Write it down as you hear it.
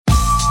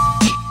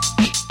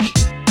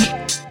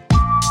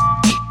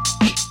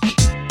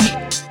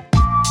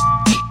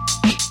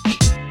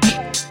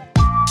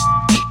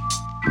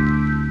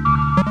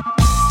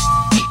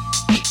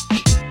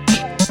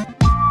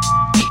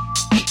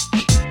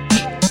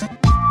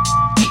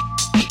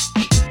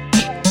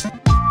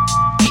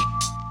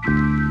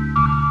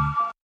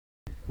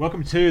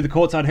Welcome to the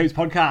Courtside Hoops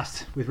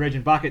podcast with Reg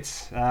and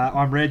Buckets.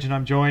 I'm Reg and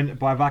I'm joined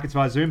by Buckets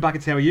via Zoom.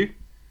 Buckets, how are you?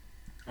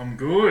 I'm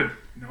good.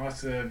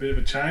 Nice, a bit of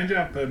a change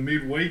up, a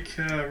midweek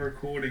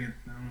recording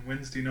on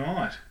Wednesday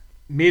night.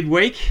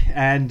 Midweek,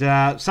 and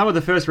some of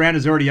the first round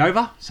is already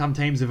over. Some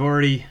teams have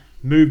already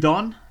moved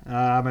on,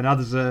 and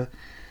others are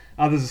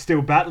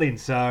still battling.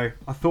 So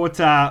I thought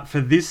for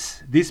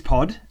this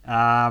pod,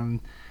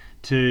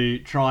 to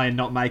try and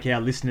not make our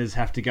listeners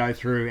have to go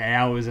through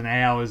hours and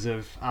hours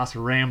of us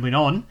rambling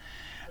on,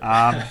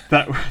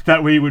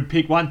 that we would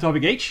pick one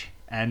topic each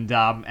and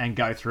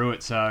go through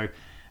it. So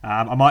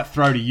I might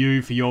throw to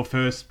you for your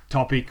first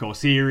topic or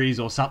series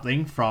or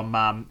something from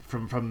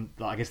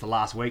I guess the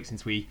last week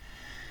since we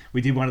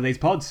did one of these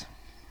pods.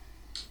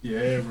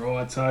 Yeah,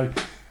 right. So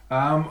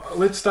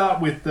let's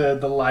start with the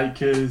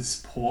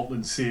Lakers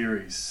Portland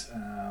series.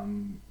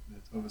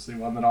 That's obviously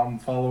one that I'm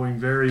following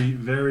very,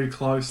 very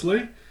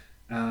closely.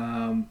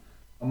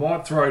 I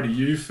might throw to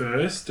you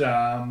first,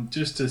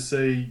 just to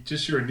see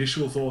just your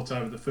initial thoughts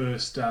over the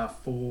first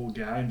 4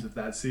 games of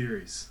that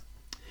series.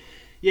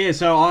 Yeah,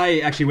 so I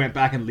actually went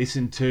back and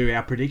listened to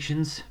our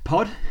predictions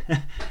pod,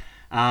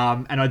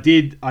 and I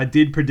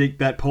did predict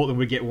that Portland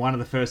would get one of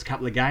the first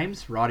couple of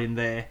games right in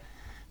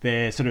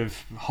their sort of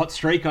hot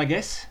streak, I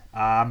guess.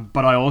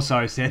 But I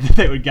also said that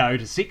they would go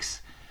to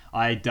 6.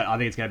 I think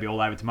it's going to be all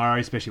over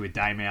tomorrow, especially with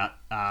Dame out.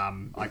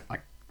 I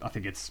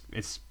think it's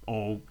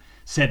all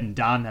said and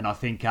done, and I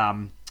think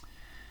there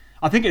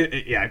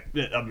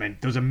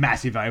was a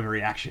massive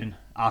overreaction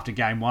after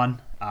game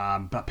 1,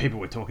 but people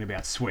were talking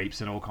about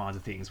sweeps and all kinds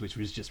of things, which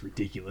was just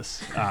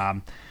ridiculous.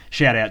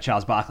 Shout out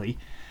Charles Barkley.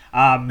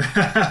 Otherwise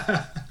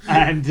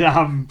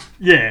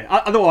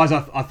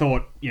I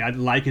thought the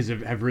Lakers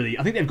have really,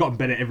 I think they've gotten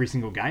better every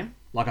single game.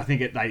 Like I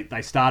think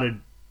they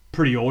started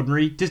pretty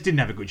ordinary, just didn't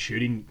have a good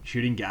shooting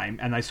game,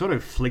 and they sort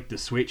of flicked the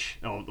switch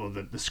or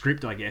the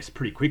script, I guess,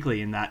 pretty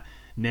quickly in that.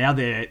 Now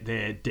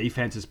their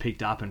defense has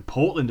picked up, and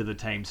Portland are the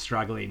team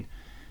struggling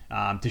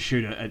to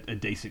shoot a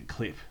decent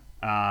clip.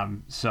 I've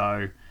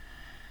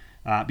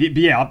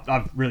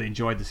really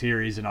enjoyed the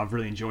series, and I've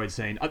really enjoyed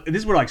seeing.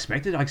 This is what I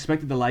expected. I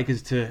expected the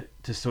Lakers to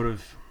sort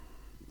of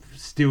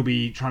still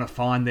be trying to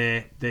find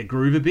their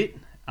groove a bit,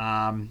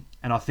 and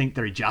I think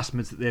their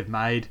adjustments that they've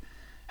made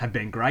have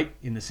been great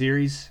in the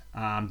series.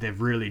 They've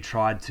really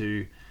tried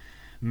to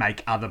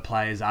make other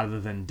players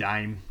other than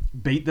Dame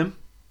beat them.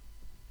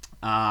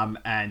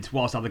 And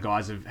whilst other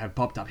guys have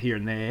popped up here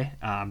and there,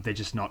 they're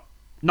just not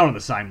on the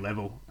same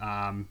level.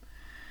 So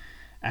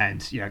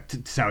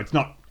it's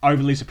not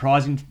overly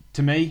surprising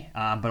to me,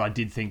 but I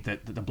did think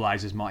that the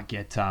Blazers might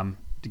get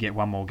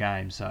one more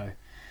game. So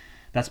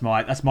that's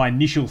my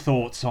initial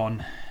thoughts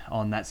on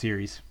that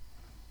series.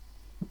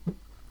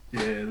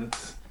 Yeah,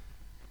 that's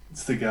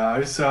the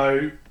go.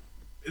 So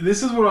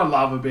this is what I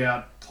love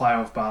about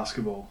playoff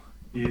basketball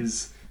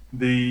is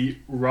the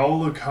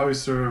roller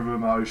coaster of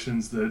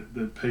emotions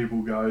that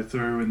people go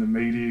through and the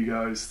media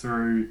goes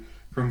through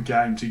from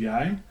game to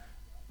game.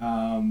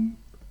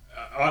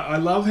 I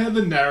love how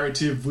the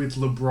narrative with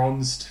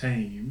LeBron's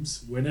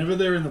teams, whenever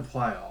they're in the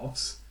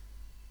playoffs,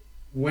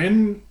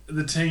 when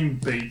the team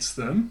beats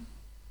them,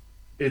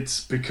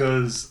 it's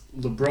because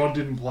LeBron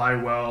didn't play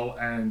well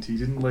and he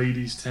didn't lead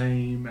his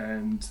team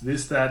and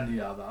this, that, and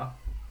the other.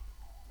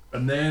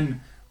 And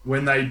then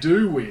when they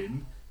do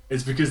win,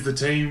 it's because the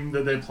team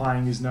that they're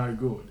playing is no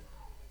good.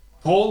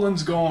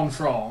 Portland's gone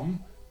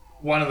from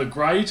one of the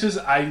greatest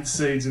 8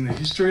 seeds in the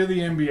history of the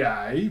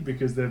NBA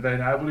because they've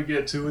been able to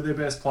get 2 of their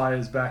best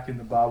players back in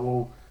the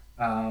bubble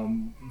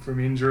from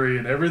injury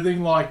and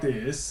everything like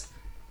this,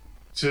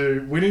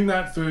 to winning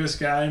that first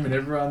game and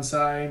everyone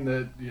saying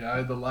that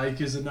the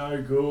Lakers are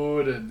no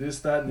good and this,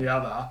 that, and the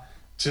other,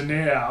 to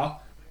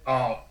now,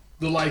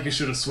 the Lakers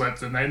should have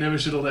swept them. They never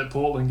should have let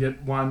Portland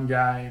get one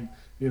game.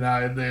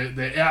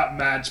 They're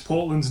outmatched.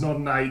 Portland's not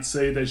an 8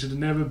 seed. They should have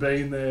never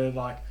been there.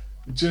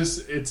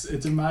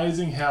 It's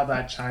amazing how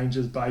that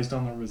changes based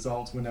on the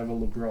results whenever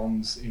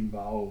LeBron's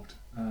involved.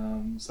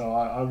 So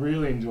I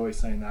really enjoy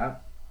seeing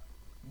that.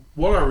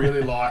 What I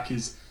really like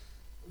is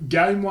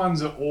game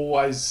 1s are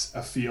always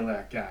a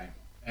feel-out game.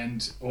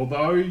 And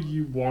although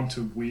you want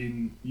to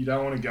win, you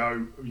don't want to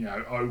go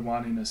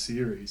 0-1 in a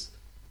series.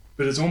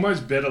 But it's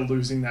almost better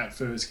losing that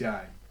first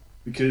game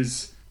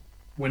because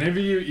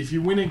if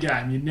you win a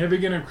game, you're never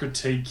going to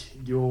critique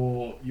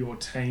your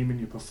team and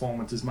your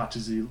performance as much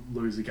as you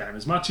lose a game.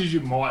 As much as you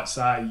might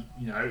say,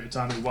 it's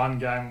only one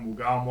game and we'll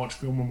go and watch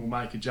film and we'll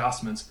make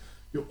adjustments,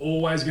 you're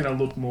always going to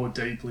look more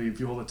deeply if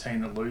you're the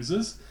team that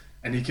loses.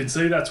 And you can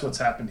see that's what's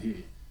happened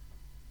here.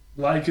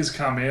 Lakers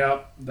come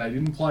out, they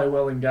didn't play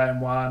well in game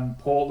 1.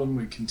 Portland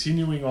were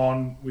continuing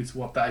on with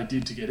what they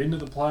did to get into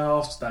the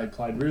playoffs. They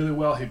played really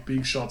well, hit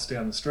big shots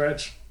down the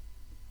stretch.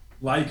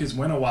 Lakers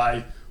went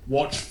away,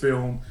 watched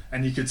film,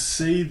 and you could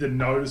see the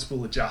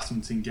noticeable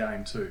adjustments in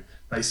game 2.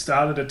 They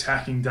started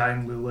attacking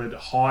Dame Lillard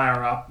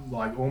higher up,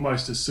 like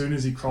almost as soon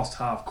as he crossed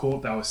half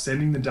court. They were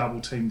sending the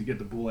double team to get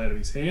the ball out of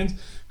his hands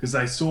because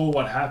they saw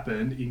what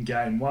happened in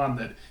game 1,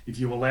 that if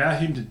you allow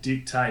him to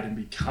dictate and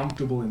be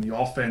comfortable in the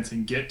offense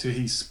and get to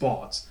his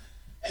spots,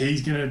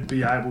 he's going to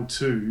be able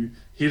to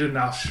hit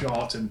enough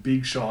shots and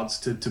big shots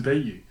to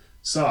beat you.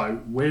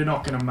 So we're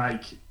not going to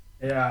make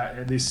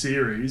this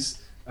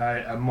series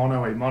a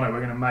mono-a-mono. We're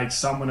going to make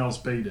someone else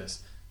beat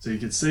us. So you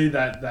can see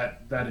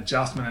that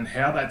adjustment and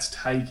how that's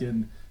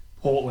taken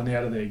Portland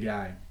out of their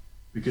game,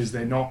 because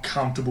they're not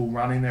comfortable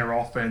running their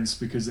offense,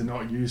 because they're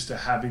not used to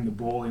having the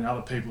ball in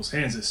other people's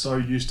hands. They're so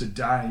used to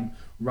Dame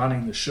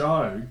running the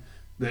show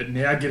that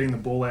now getting the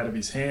ball out of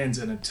his hands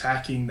and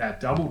attacking that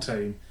double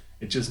team,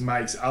 it just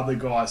makes other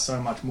guys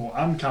so much more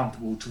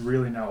uncomfortable to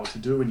really know what to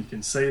do. And you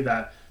can see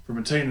that from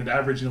a team that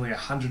averaged nearly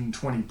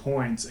 120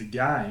 points a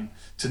game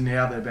to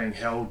now they're being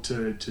held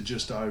to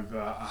just over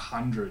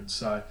 100.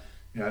 So,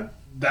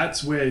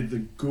 that's where the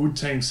good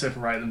teams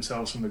separate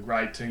themselves from the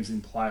great teams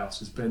in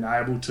playoffs, is being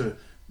able to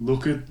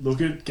look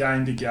at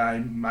game to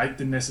game, make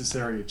the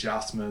necessary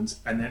adjustments,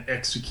 and then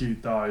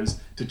execute those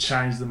to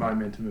change the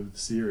momentum of the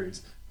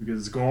series. Because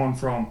it's gone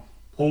from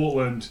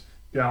Portland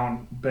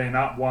being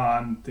up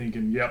one,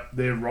 thinking, yep,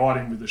 they're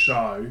riding with the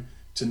show,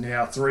 to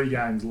now 3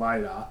 games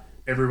later,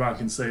 everyone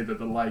can see that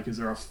the Lakers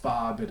are a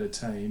far better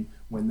team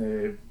when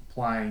they're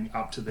playing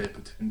up to their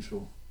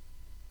potential.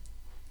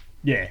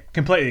 Yeah,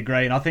 completely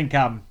agree. And I think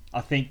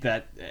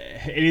that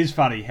it is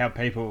funny how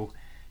people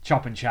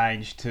chop and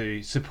change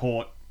to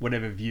support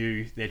whatever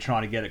view they're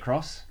trying to get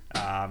across.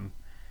 That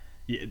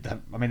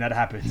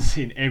happens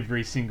in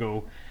every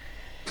single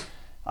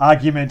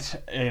argument,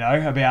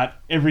 about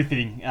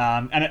everything.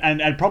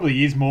 And it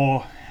probably is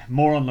more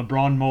on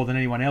LeBron more than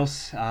anyone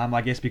else.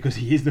 I guess because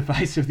he is the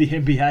face of the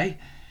NBA.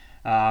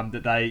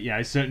 That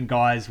they, certain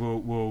guys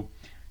will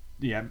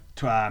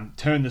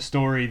turn the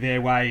story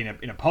their way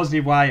in a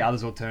positive way.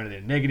 Others will turn it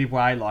in a negative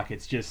way. Like,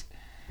 it's just,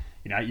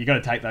 you got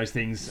to take those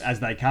things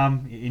as they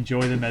come,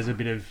 enjoy them as a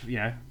bit of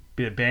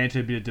banter,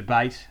 a bit of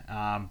debate.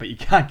 But you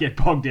can't get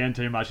bogged down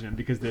too much in them,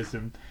 because there's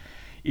some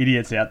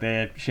idiots out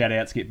there. Shout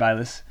out Skip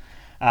Bayless,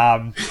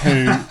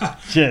 who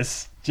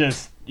just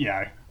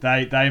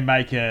they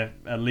make a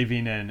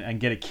living and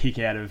get a kick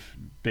out of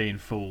being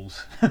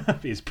fools.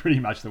 Is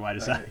pretty much the way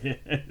to say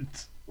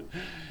it.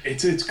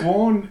 It's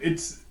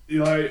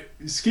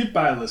Skip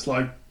Bayless,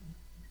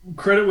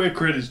 credit where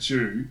credit's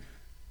due.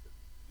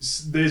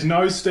 There's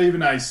no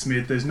Stephen A.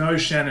 Smith, there's no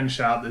Shannon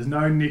Sharp, there's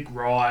no Nick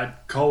Wright,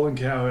 Colin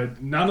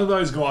Cowherd. None of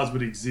those guys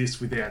would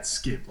exist without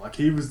Skip.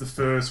 He was the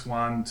first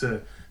one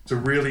to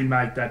really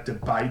make that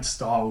debate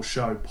style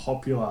show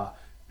popular,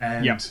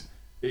 and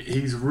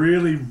he's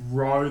really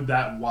rode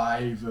that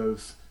wave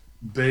of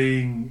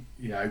being,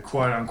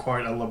 quote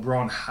unquote, a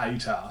LeBron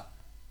hater.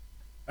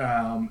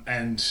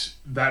 And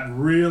that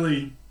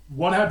really,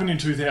 what happened in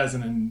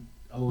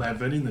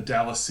 2011 in the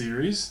Dallas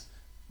series,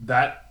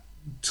 that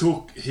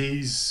took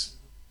his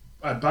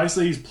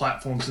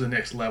platform to the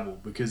next level,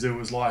 because it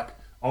was like,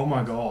 oh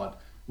my God,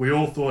 we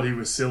all thought he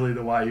was silly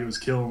the way he was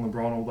killing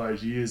LeBron all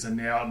those years, and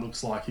now it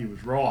looks like he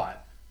was right.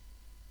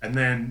 And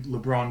then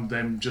LeBron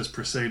then just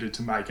proceeded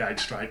to make 8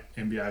 straight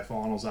NBA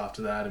finals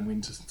after that and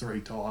win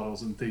 3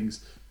 titles and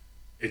things.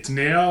 It's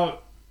now,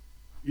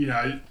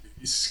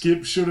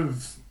 Skip should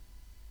have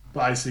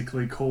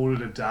basically called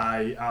it a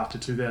day after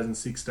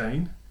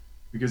 2016,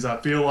 because I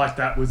feel like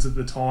that was at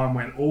the time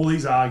when all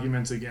these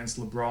arguments against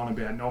LeBron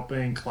about not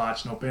being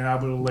clutch, not being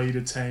able to lead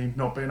a team,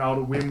 not being able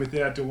to win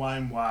without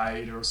Dwayne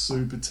Wade or a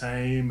super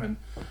team, and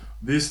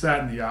this, that,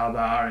 and the other,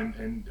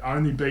 and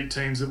only beat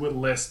teams that were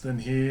less than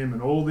him,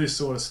 and all this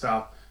sort of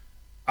stuff.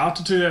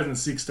 After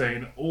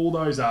 2016, all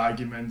those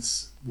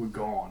arguments were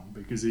gone,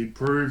 because he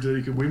proved that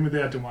he could win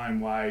without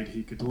Dwayne Wade,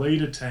 he could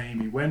lead a team,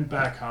 he went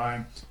back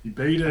home, he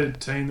beat a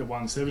team that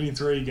won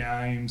 73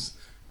 games,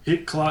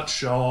 hit clutch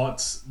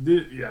shots,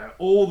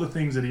 all the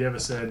things that he ever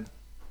said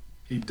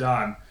he'd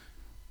done.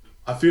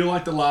 I feel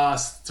like the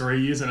last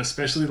 3 years, and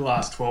especially the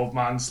last 12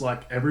 months,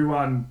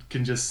 everyone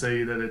can just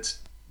see that it's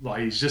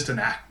he's just an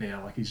act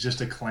now. He's just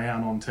a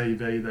clown on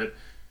TV that,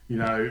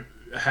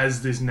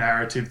 has this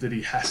narrative that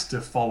he has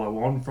to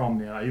follow on from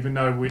now, even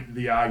though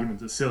the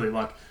arguments are silly.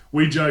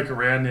 We joke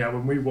around now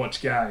when we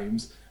watch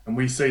games and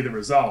we see the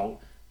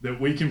result, that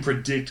we can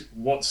predict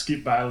what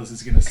Skip Bayless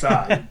is going to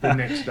say the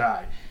next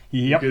day.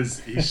 Yep. Because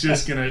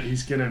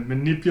he's gonna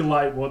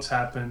manipulate what's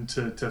happened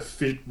to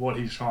fit what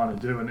he's trying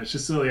to do, and it's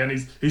just silly. And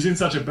he's in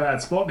such a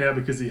bad spot now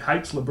because he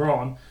hates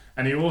LeBron,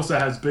 and he also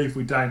has beef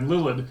with Dame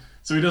Lillard,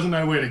 so he doesn't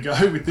know where to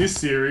go with this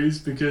series,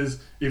 because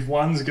if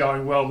one's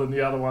going well, then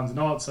the other one's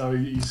not. So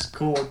he's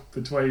caught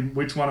between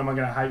which one am I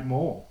going to hate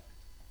more.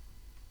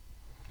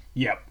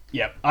 Yep.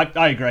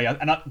 I agree.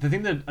 And the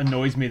thing that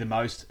annoys me the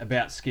most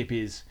about Skip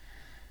is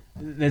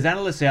there's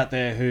analysts out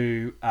there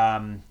who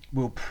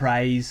will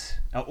praise...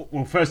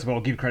 well, first of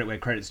all, give credit where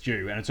credit's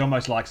due. And it's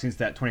almost like since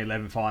that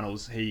 2011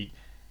 finals, he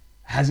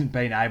hasn't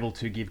been able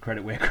to give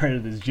credit where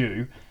credit is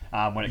due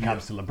when it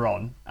comes to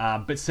LeBron.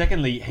 But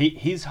secondly,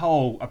 his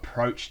whole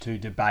approach to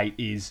debate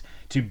is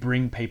to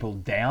bring people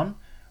down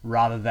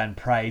rather than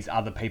praise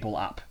other people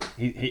up.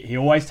 He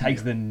always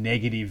takes the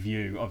negative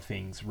view of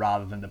things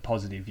rather than the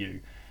positive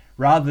view.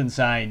 Rather than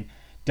saying,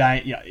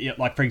 Dame,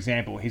 like for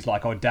example, he's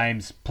like, oh,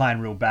 Dame's playing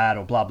real bad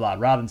or blah blah,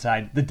 rather than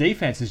saying the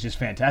defense is just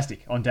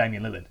fantastic on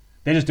Damian Lillard.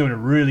 They're just doing a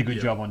really good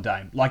job on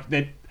Dame. Like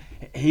that,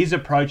 his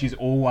approach is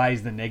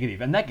always the negative,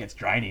 and that gets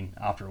draining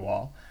after a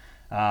while.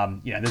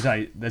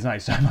 There's only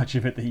so much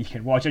of it that you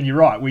can watch, and you're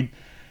right.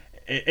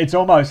 It's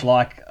almost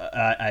like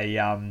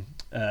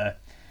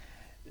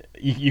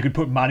you could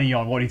put money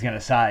on what he's going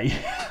to say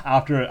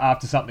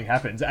after something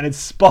happens, and it's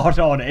spot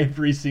on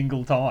every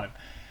single time.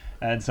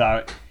 And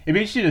so it'd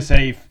be interesting to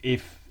see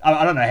if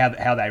I don't know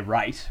how they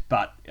rate,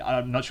 but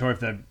I'm not sure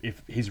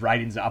if his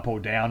ratings are up or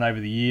down over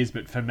the years.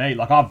 But for me,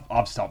 like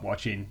I've stopped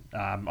watching.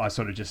 I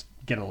sort of just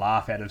get a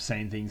laugh out of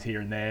seeing things here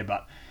and there,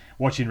 but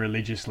watching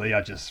religiously,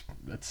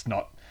 it's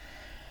not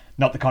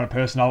the kind of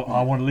person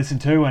I want to listen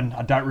to, and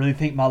I don't really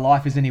think my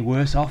life is any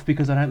worse off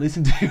because I don't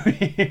listen to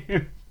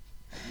him.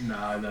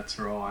 No, that's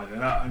right.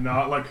 And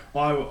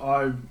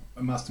I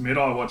must admit,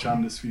 I watch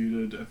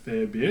Undisputed a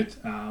fair bit.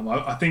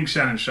 I think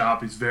Shannon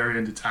Sharp is very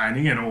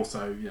entertaining, and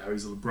also,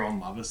 he's a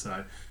LeBron lover,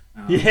 so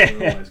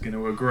we're always going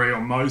to agree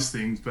on most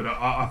things. But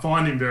I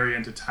find him very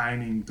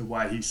entertaining, the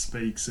way he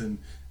speaks, and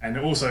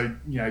also,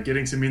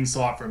 getting some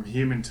insight from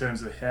him in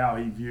terms of how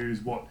he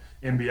views what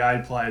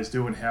NBA players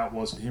do and how it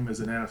was for him as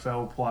an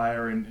NFL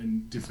player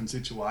in different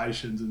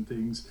situations and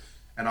things.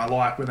 And I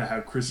like when they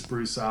have Chris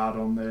Broussard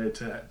on there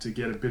to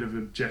get a bit of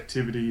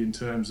objectivity in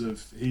terms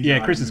of his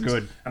arguments. Chris is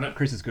good.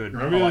 Chris is good.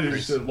 I really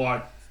used to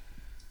like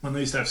when they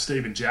used to have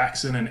Steven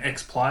Jackson and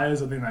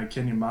ex-players. I think they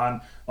Kenyon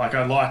Martin. Like,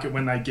 I like it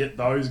when they get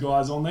those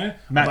guys on there.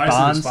 Matt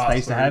Barnes, they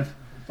used to have.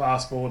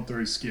 Fast forward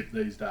through Skip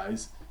these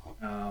days.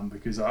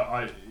 Because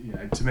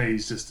to me,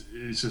 it's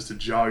just a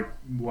joke.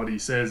 What he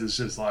says is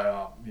just like,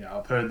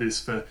 I've heard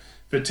this for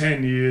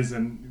 10 years,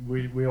 and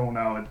we all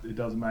know it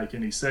doesn't make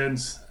any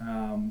sense,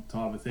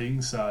 type of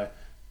thing. So,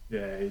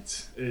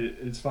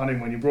 it's funny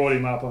when you brought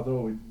him up. I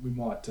thought we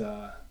might.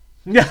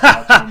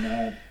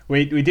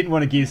 We didn't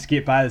want to give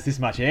Skip Bayless this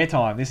much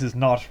airtime. This is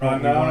not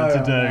what we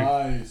wanted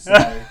to do.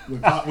 So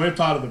we're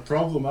part of the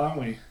problem, aren't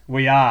we?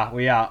 We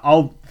are.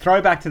 I'll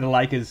throw back to the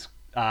Lakers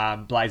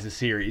Blazers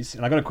series,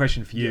 and I got a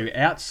question for you.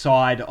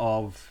 Outside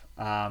of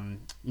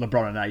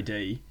LeBron and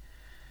AD,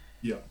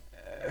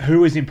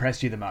 who has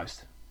impressed you the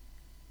most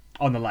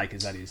on the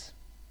Lakers? That is.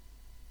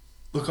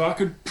 Look, I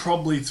could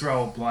probably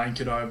throw a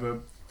blanket over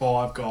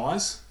 5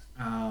 guys.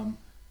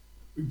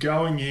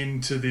 Going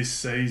into this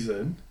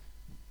season,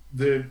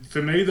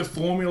 for me, the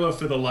formula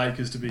for the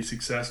Lakers to be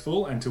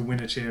successful and to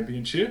win a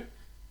championship,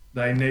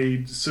 they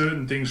need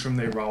certain things from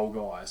their role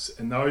guys.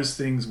 And those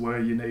things were,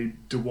 you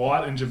need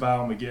Dwight and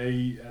JaVale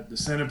McGee at the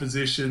center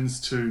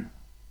positions to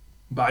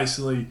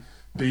basically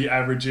be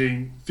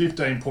averaging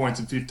 15 points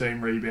and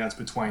 15 rebounds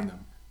between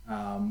them.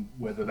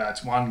 Whether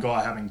that's one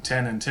guy having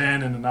 10 and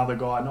 10 and another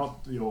guy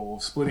not,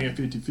 or splitting it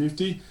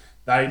 50-50,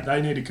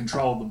 they need to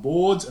control the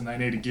boards, and they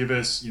need to give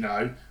us,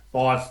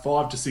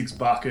 5 to 6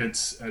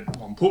 buckets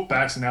on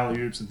putbacks and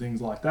alley-oops and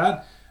things like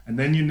that. And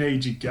then you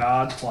need your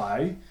guard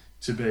play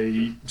to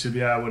be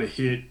able to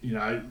hit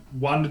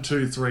 1 to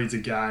 2 threes a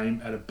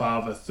game at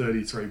above a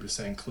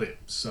 33% clip.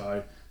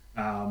 So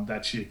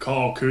that's your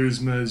Kyle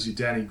Kuzma's, your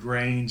Danny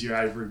Greens, your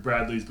Avery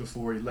Bradley's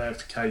before he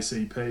left,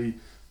 KCP.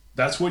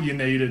 That's what you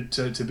needed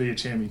to be a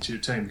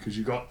championship team, because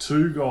you've got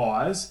 2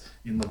 guys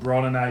in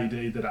LeBron and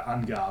AD that are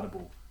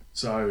unguardable.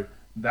 So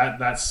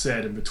that's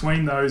set, and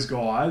between those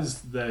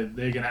guys, they're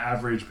going to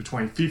average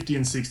between 50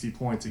 and 60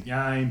 points a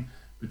game,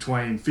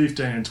 between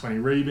 15 and 20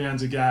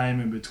 rebounds a game,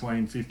 and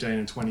between 15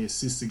 and 20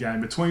 assists a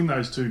game between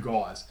those 2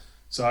 guys.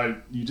 So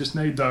you just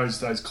need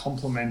those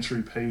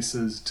complementary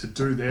pieces to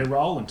do their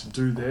role and to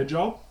do their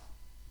job.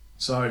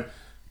 So,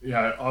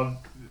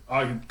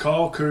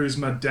 Kyle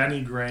Kuzma,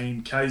 Danny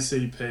Green,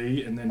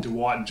 KCP, and then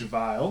Dwight and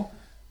JaVale.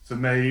 For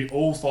me,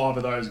 all 5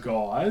 of those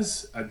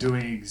guys are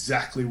doing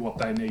exactly what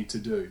they need to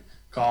do.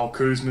 Kyle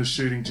Kuzma's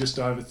shooting just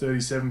over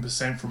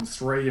 37% from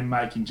 3 and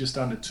making just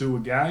under 2 a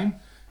game.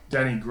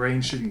 Danny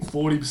Green shooting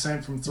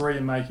 40% from 3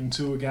 and making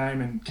 2 a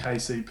game, and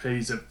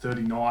KCP's at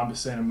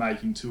 39% and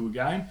making 2 a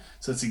game.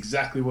 So that's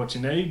exactly what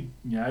you need.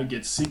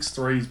 Get 6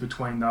 threes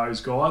between those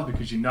guys,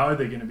 because they're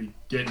going to be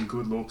getting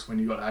good looks when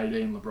you've got AD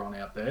and LeBron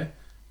out there.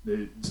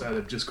 So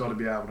they've just got to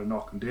be able to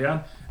knock them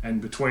down.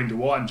 And between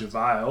Dwight and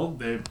JaVale,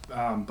 they're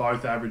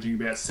both averaging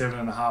about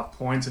 7.5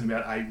 points and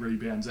about 8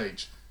 rebounds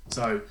each.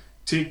 So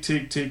tick,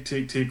 tick, tick,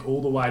 tick, tick,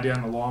 all the way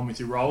down the line with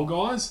your role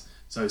guys.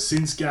 So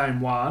since game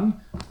 1,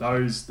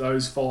 those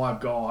 5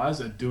 guys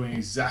are doing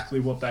exactly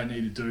what they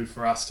need to do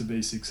for us to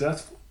be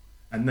successful.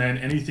 And then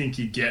anything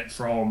you get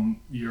from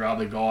your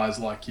other guys,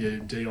 like your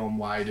Dion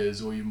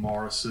Waiters or your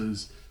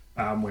Morrises,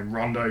 when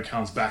Rondo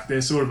comes back,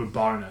 they're sort of a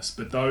bonus.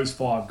 But those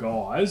 5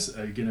 guys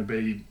are going to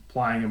be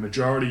playing a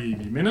majority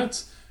of your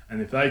minutes.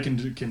 And if they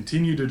can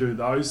continue to do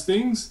those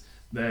things,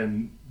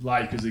 then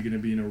Lakers are going to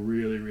be in a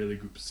really, really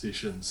good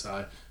position.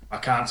 So I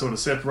can't sort of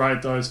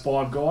separate those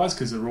 5 guys,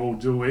 because they're all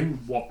doing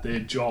what their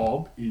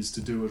job is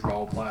to do as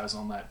role players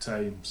on that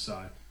team.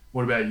 So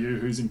what about you?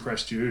 Who's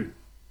impressed you?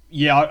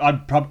 Yeah,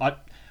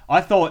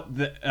 I thought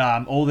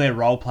that all their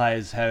role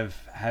players have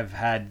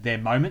had their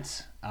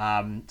moments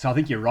So I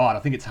think you're right. I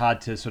think it's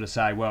hard to sort of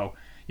say, well,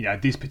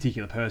 this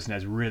particular person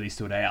has really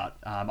stood out.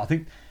 I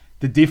think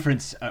the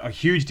difference, a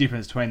huge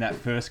difference between that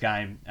first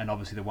game and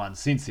obviously the one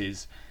since,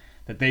 is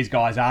that these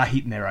guys are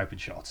hitting their open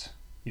shots.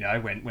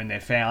 When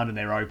they're found and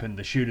they're open,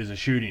 the shooters are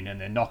shooting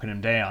and they're knocking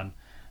them down.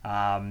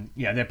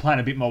 They're playing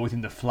a bit more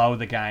within the flow of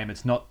the game.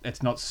 It's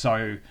not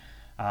so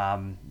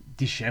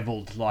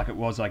dishevelled like it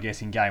was, I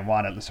guess, in game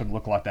one. It sort of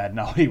looked like they had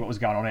no idea what was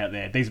going on out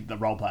there. These are the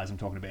role players I'm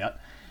talking about.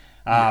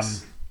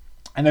 Yes.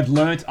 And they've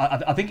learnt.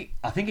 I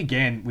think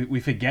again we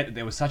forget that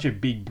there was such a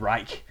big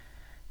break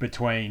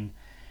between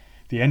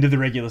the end of the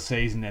regular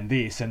season and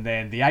this, and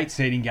then the 8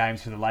 seeding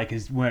games for the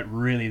Lakers weren't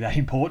really that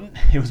important.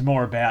 It was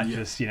more about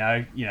just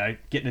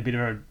getting a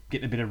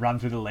bit of run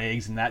through the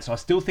legs and that. So I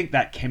still think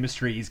that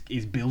chemistry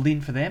is building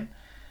for them,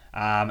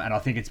 and I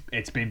think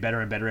it's been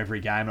better and better every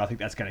game, and I think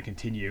that's going to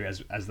continue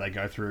as they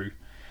go through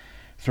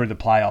the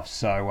playoffs.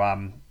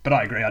 So, but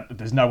I agree.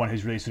 There's no one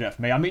who's really stood out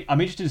for me. I'm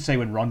interested to see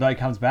when Rondo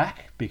comes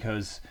back,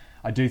 because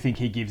I do think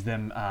he gives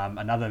them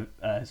another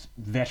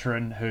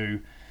veteran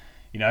who,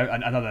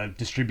 another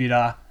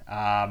distributor.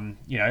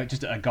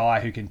 Just a guy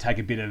who can take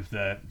a bit of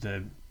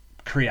the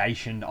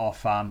creation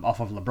off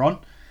of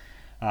LeBron.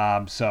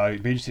 So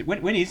it'd be interesting.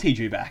 When is he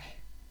due back?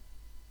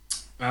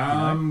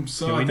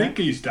 So I think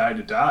he's day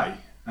to day.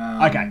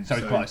 Okay, so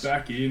he's close. He's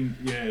back in.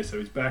 Yeah, so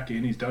he's back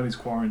in. He's done his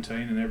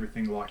quarantine and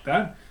everything like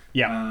that.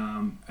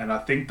 Yeah. And I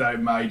think they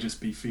may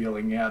just be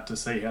feeling out to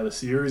see how the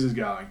series is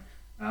going.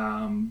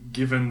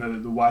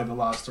 Given the way the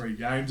last 3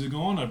 games have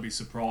gone, I'd be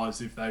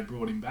surprised if they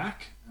brought him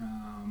back.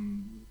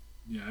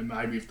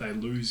 Maybe if they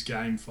lose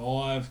game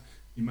 5,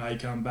 he may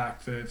come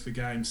back for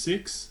game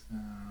 6.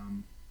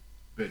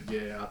 But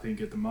yeah, I think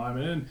at the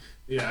moment,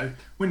 and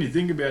when you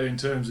think about it in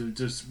terms of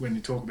just when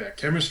you talk about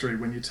chemistry,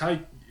 when you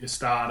take your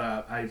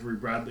starter Avery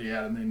Bradley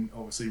out and then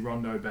obviously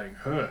Rondo being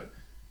hurt,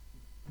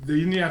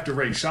 then you have to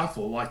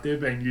reshuffle. Like, they've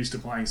been used to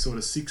playing sort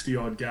of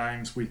 60-odd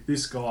games with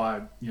this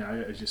guy,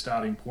 as your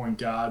starting point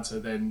guard. So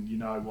then you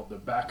know what the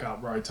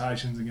backup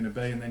rotations are going to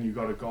be, and then you've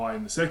got a guy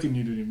in the second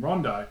unit in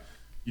Rondo.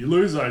 You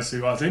lose those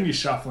 2 guys, then you're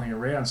shuffling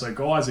around. So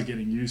guys are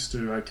getting used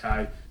to,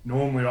 okay,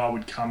 normally I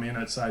would come in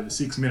at, say, the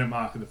 6-minute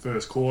mark of the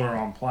first quarter,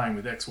 I'm playing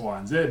with X, Y,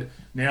 and Z.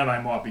 Now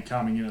they might be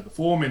coming in at the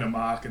 4-minute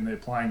mark and they're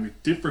playing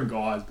with different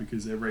guys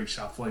because they're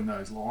reshuffling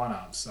those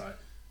lineups. So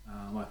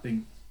I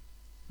think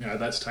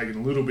that's taken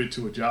a little bit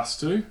to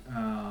adjust to,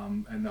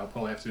 and they'll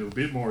probably have to do a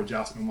bit more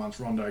adjustment once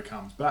Rondo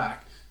comes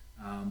back.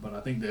 But I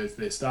think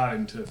they're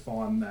starting to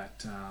find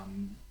that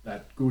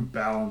good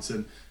balance,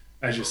 and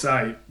as you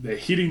say, they're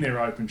hitting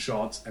their open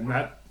shots, and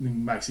that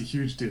makes a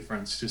huge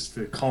difference just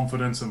for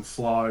confidence and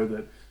flow.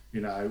 That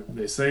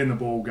they're seeing the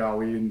ball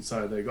go in,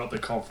 so they've got the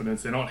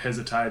confidence. They're not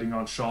hesitating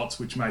on shots,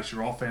 which makes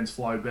your offense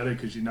flow better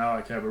because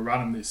okay, we're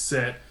running this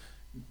set.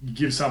 You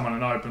give someone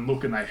an open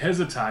look and they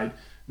hesitate.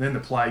 Then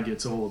the play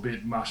gets all a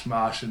bit mush,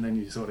 and then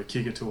you sort of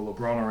kick it to a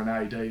LeBron or an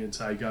AD and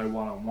say, go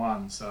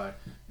one-on-one. So,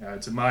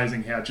 it's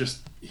amazing how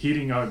just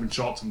hitting open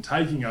shots and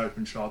taking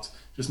open shots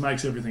just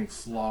makes everything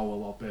flow a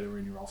lot better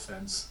in your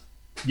offense.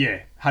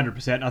 Yeah,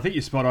 100%. I think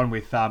you're spot on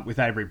with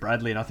Avery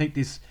Bradley, and I think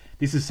this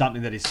is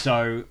something that is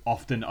so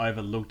often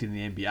overlooked in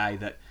the NBA,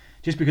 that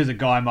just because a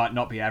guy might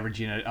not be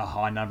averaging a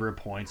high number of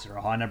points or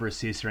a high number of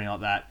assists or anything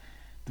like that,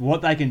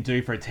 what they can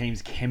do for a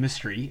team's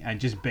chemistry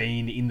and just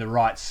being in the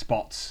right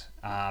spots.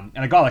 And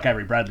a guy like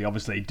Avery Bradley,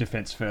 obviously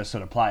defense first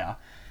sort of player,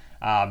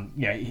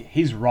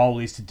 his role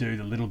is to do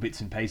the little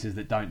bits and pieces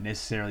that don't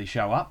necessarily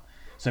show up.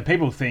 So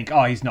people think,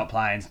 oh, he's not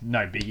playing,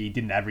 no biggie, he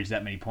didn't average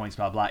that many points,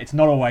 blah blah. It's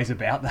not always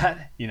about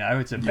that,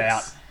 It's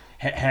about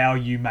how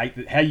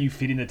you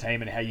fit in the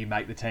team and how you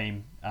make the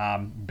team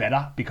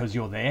better because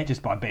you're there,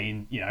 just by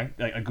being,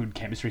 a good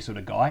chemistry sort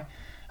of guy,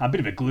 a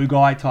bit of a glue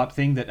guy type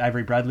thing that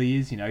Avery Bradley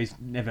is. He's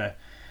never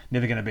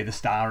going to be the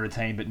star of a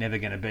team, but never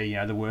going to be,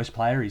 the worst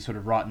player. He's sort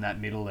of right in that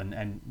middle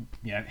and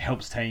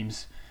helps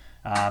teams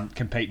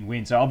compete and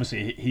win. So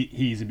obviously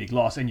he is a big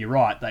loss. And you're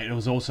right, it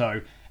was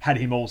also had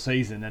him all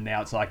season, and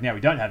now it's like, now we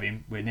don't have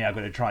him. We're now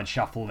going to try and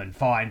shuffle and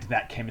find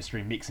that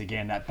chemistry mix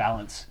again, that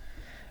balance,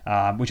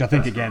 which I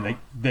think, again,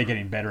 they're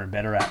getting better and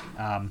better at.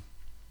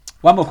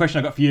 One more question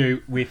I got for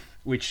you,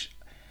 which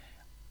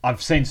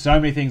I've seen so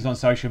many things on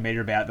social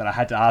media about that I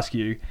had to ask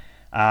you.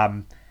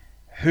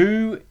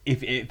 Who,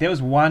 if there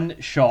was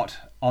one shot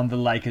on the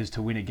Lakers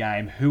to win a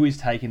game, who is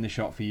taking the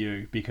shot for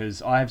you?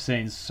 Because I have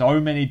seen so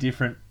many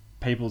different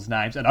people's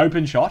names. An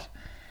open shot,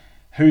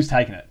 who's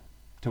taking it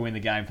to win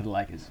the game for the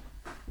Lakers?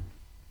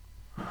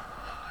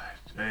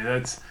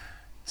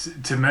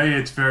 To me,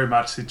 it's very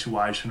much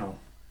situational.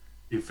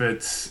 If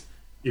it's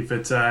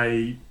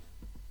a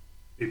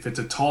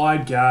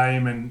tied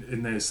game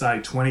and there's,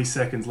 say, 20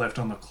 seconds left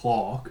on the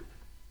clock,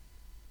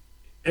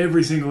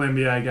 every single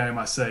NBA game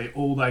I see,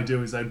 all they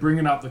do is they bring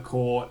it up the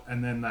court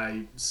and then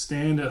they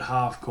stand at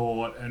half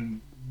court and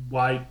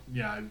wait,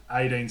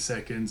 18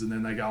 seconds, and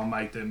then they go and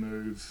make their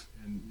move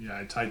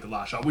and, take the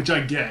last shot, which I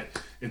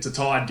get. It's a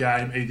tied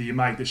game. Either you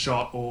make the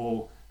shot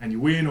and you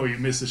win, or you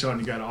miss the shot and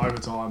you go to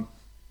overtime.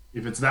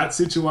 If it's that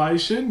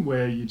situation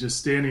where you're just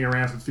standing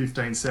around for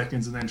 15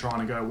 seconds and then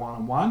trying to go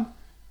one-on-one,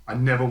 I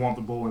never want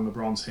the ball in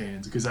LeBron's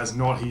hands because that's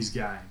not his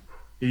game.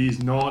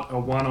 He's not a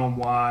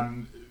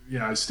one-on-one,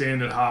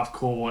 stand at half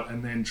court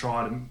and then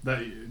try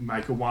to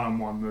make a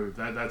one-on-one move.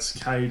 That's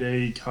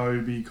KD,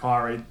 Kobe,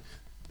 Kyrie.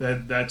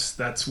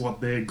 That's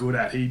what they're good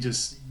at. He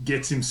just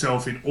gets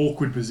himself in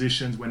awkward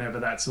positions whenever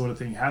that sort of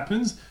thing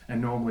happens, and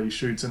normally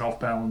shoots an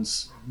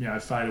off-balance,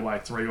 fadeaway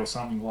three or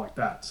something like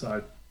that.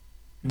 So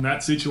in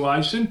that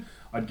situation,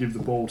 I'd give the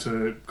ball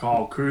to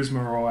Kyle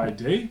Kuzma or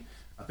AD.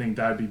 I think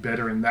they'd be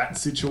better in that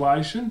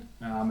situation,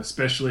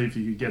 especially if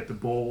you could get the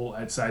ball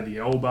at, say, the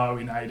elbow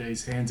in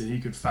AD's hands and he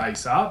could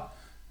face up.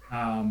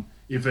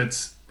 If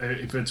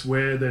it's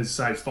where there's,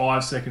 say,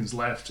 5 seconds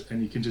left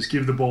and you can just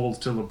give the ball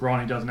to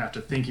LeBron, he doesn't have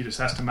to think, he just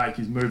has to make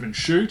his move and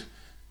shoot,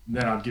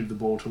 then I'd give the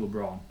ball to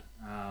LeBron.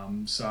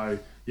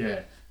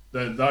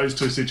 Those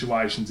two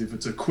situations, if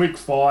it's a quick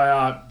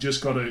fire,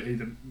 just got to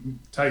either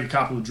take a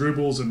couple of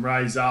dribbles and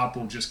raise up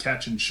or just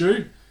catch and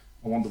shoot,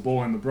 I want the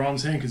ball in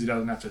LeBron's hand because he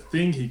doesn't have to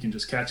think, he can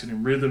just catch it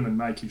in rhythm and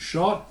make his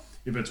shot.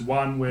 If it's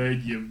one where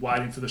you're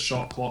waiting for the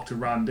shot clock to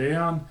run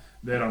down,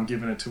 then I'm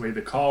giving it to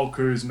either Kyle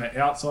Kuzma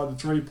outside the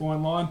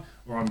three-point line,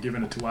 or I'm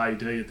giving it to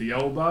AD at the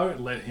elbow,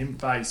 let him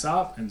face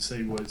up and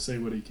see what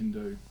he can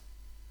do.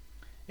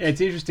 Yeah,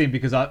 it's interesting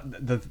because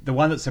the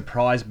one that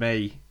surprised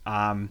me,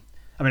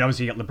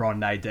 obviously you got LeBron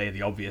and AD are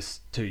the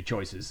obvious two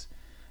choices,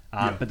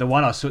 but the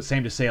one I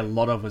seemed to see a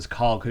lot of was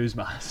Kyle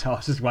Kuzma. So I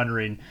was just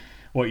wondering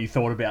what you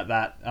thought about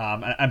that,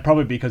 and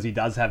probably because he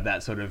does have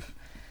that sort of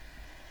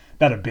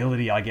that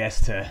ability, I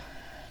guess, to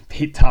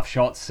hit tough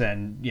shots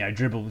and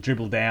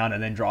dribble down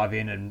and then drive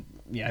in and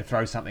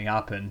throw something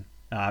up, and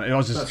it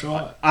was just. That's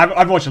right.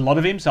 I've watched a lot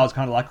of him, so I was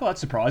kind of like, oh,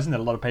 that's surprising that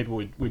a lot of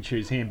people would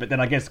choose him. But then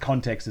I guess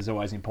context is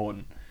always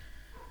important.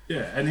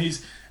 Yeah, and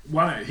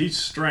one of his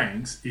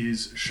strengths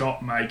is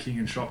shot making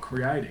and shot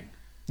creating.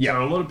 Yeah.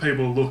 So a lot of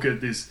people look at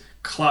this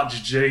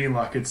clutch gene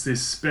like it's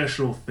this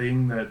special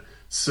thing that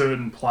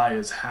certain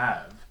players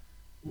have.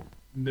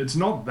 It's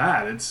not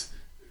that. It's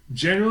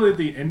generally at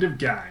the end of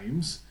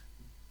games,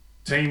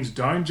 teams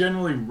don't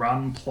generally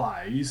run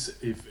plays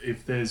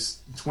if there's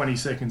 20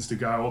 seconds to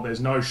go or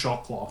there's no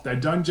shot clock. They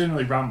don't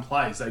generally run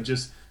plays. They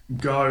just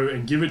go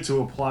and give it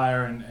to a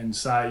player and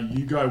say,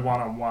 you go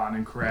one-on-one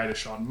and create a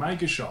shot and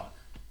make a shot.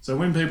 So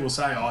when people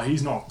say, oh,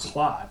 he's not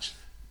clutch,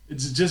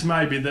 it's just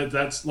maybe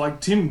that's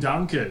like Tim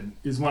Duncan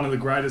is one of the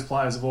greatest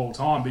players of all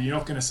time, but you're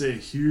not going to see a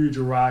huge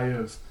array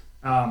of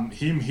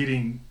him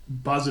hitting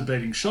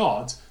buzzer-beating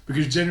shots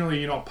because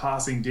generally you're not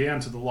passing down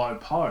to the low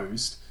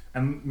post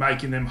and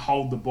making them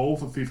hold the ball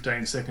for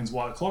 15 seconds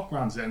while the clock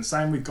runs down.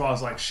 Same with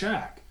guys like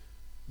Shaq.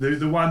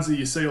 The ones that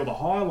you see all the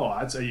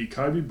highlights are your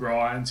Kobe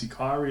Bryant's, your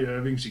Kyrie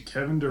Irving's, your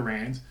Kevin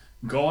Durant's,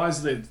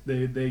 guys that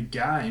their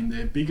game,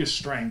 their biggest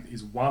strength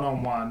is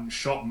one-on-one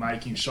shot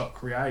making, shot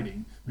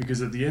creating,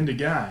 because at the end of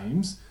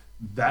games,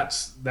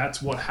 that's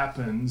what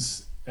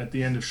happens at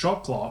the end of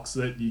shot clocks,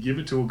 that you give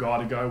it to a guy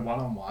to go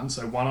one-on-one.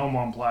 So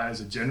one-on-one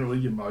players are generally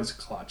your most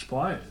clutch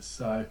players.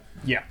 So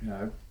yeah,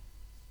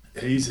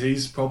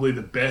 he's probably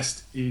the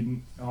best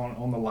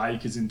on the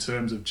Lakers in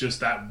terms of just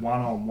that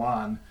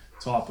one-on-one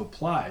type of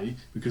play,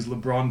 because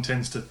LeBron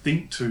tends to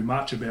think too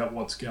much about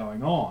what's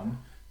going on.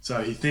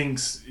 So he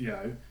thinks,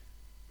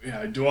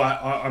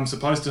 I'm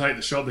supposed to take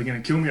the shot, they're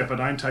going to kill me if I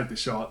don't take the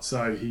shot.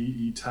 So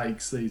he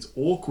takes these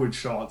awkward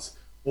shots,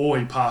 or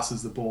he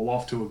passes the ball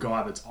off to a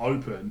guy that's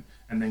open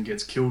and then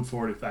gets killed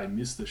for it if they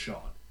miss the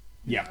shot.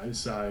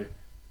 So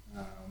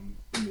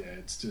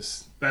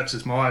that's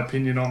just my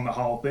opinion on the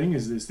whole thing.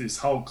 Is this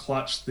whole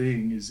clutch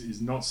thing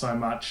is not so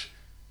much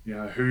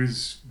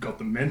who's got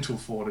the mental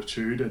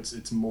fortitude.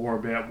 It's more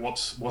about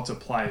what's a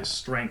player's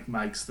strength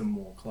makes them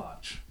more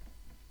clutch.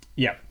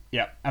 Yeah.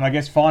 And I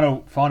guess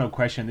final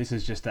question. This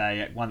is just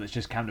one that's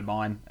just come to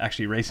mind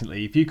actually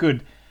recently. If you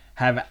could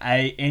have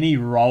any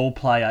role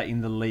player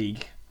in the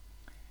league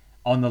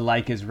on the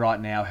Lakers right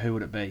now, who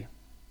would it be?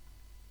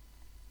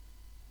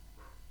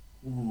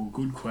 Ooh,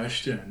 good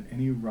question.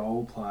 Any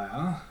role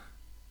player?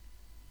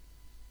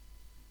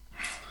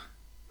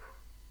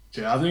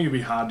 Yeah, I think it'd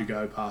be hard to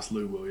go past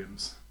Lou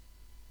Williams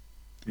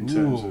in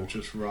terms of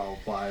just role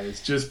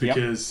players, just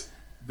because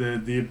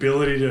the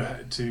ability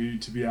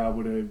to be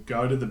able to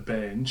go to the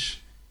bench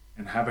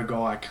and have a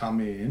guy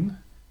come in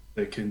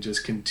that can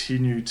just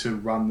continue to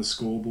run the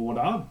scoreboard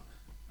up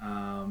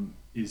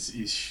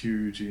is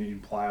huge in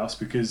playoffs,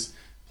 because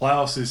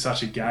playoffs is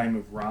such a game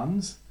of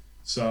runs.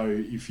 So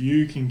if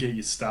you can get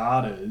your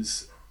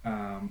starters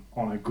on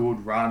a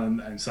good run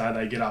and say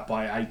they get up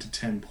by 8 to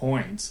 10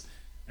 points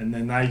and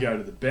then they go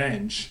to the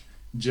bench,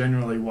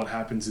 generally what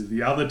happens is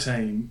the other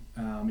team,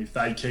 if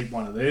they keep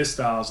one of their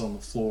stars on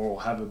the floor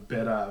or have a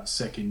better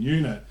second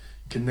unit,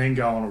 can then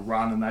go on a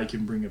run and they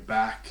can bring it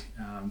back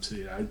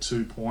to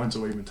 2 points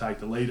or even take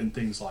the lead and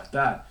things like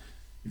that.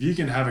 If you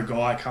can have a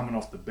guy coming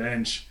off the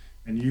bench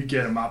and you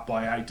get him up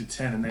by 8 to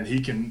 10 and then he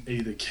can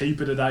either keep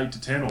it at 8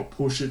 to 10 or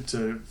push it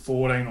to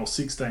 14 or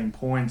 16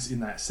 points in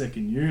that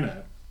second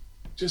unit,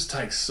 just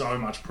takes so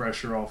much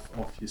pressure off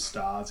your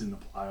stars in the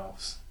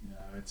playoffs.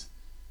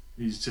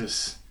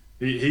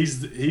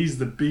 He's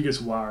the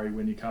biggest worry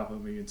when you come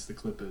up against the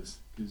Clippers,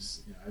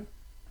 because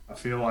I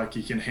feel like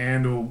you can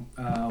handle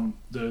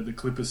the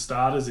Clippers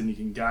starters and you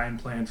can game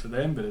plan for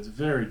them, but it's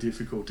very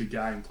difficult to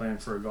game plan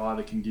for a guy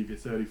that can give you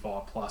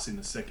 35 plus in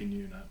the second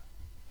unit.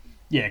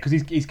 Yeah, because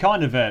he's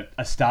kind of a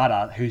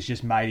starter who's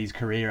just made his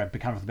career at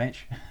becoming off the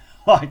bench.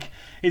 Like,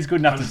 he's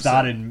good enough 100%. To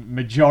start in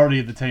majority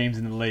of the teams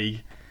in the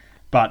league,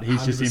 but he's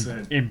 100%. Just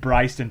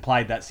embraced and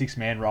played that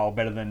six-man role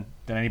better than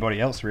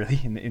anybody else, really,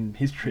 in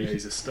history. Yeah,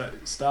 he's a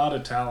starter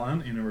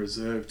talent in a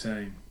reserve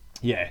team.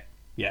 Yeah,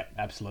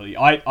 absolutely.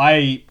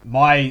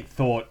 My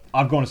thought,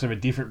 I've gone to sort of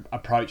a different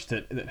approach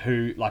to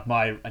who, like,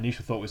 my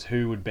initial thought was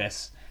who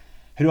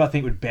do I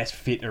think would best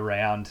fit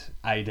around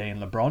AD and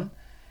LeBron?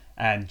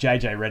 And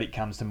JJ Redick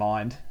comes to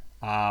mind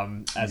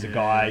as a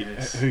guy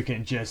who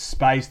can just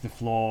space the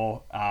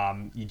floor.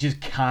 You just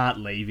can't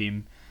leave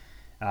him.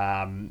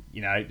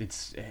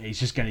 He's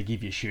just going to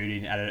give you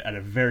shooting at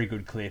a very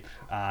good clip.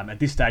 At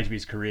this stage of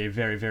his career,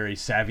 very, very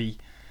savvy.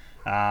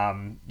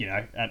 And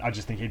I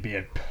just think he'd be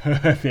a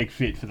perfect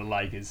fit for the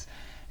Lakers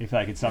if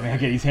they could somehow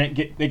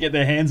get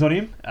their hands on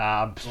him.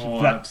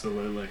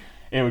 Absolutely.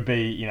 It would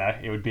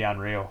be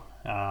unreal.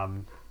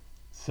 And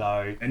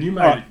you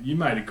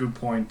made a good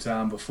point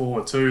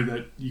before too,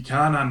 that you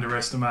can't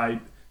underestimate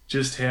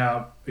just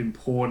how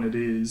important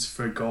it is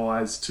for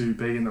guys to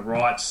be in the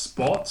right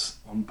spots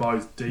on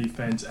both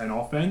defense and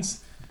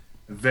offense.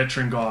 A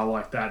veteran guy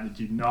like that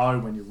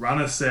when you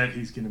run a set,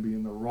 he's going to be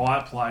in the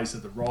right place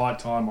at the right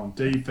time on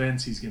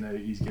defense. He's going to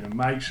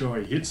make sure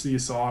he hits the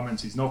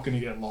assignments. He's not going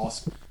to get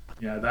lost.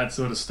 That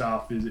sort of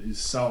stuff is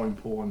so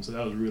important. So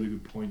that was a really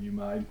good point you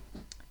made.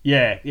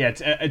 Yeah,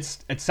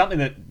 it's something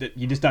that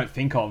you just don't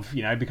think of,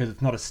 because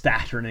it's not a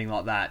stat or anything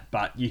like that.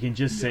 But you can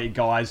just see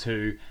guys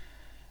who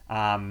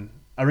are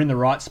in the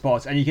right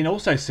spots, and you can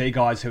also see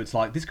guys who it's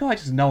like, this guy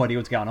just has no idea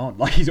what's going on.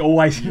 Like, he's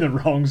always in the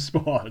wrong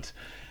spot,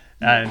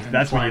 and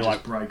that's when you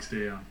like breaks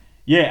down.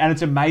 Yeah, and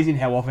it's amazing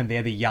how often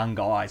they're the young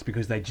guys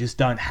because they just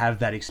don't have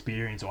that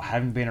experience or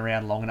haven't been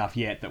around long enough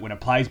yet. That when a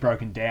play's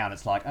broken down,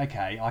 it's like,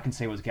 okay, I can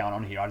see what's going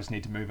on here. I just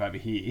need to move over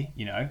here,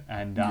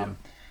 and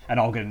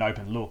I'll get an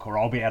open look, or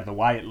I'll be out of the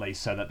way at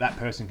least so that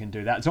person can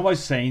do that. It's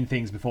almost seeing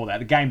things before that.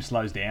 The game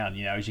slows down,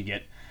 as you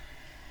get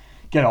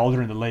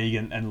older in the league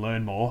and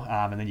learn more,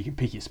 and then you can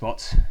pick your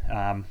spots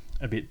a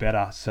bit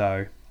better.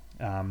 So,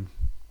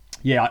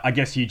 I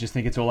guess you just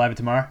think it's all over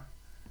tomorrow?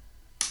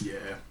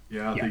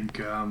 I think,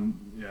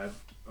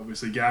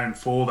 obviously game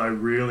 4, they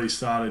really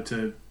started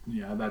to,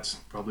 that's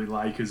probably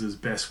Lakers'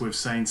 best we've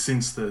seen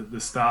since the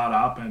start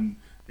up, and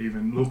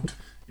even looked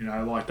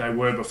like they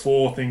were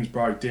before things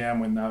broke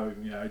down when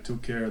they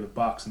took care of the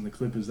Bucks and the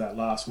Clippers that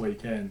last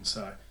weekend.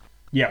 So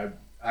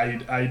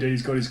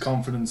AD's got his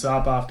confidence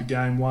up after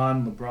game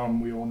 1.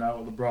 LeBron, we all know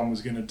what LeBron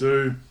was going to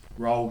do.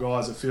 Role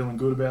guys are feeling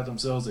good about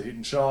themselves. They're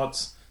hitting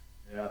shots.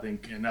 I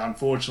think, and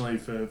unfortunately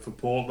for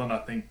Portland, I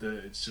think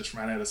that it's just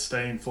run out of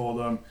steam for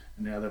them.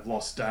 And now they've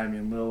lost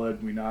Damian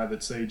Lillard. We know that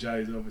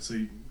CJ's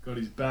obviously got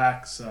his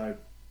back. So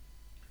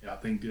I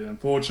think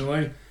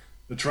unfortunately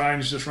the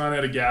train's just run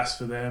out of gas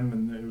for them,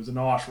 and it was a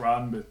nice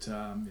run, but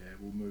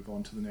we'll move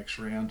on to the next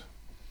round.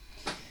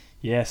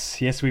 Yes,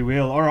 we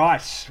will. All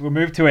right, we'll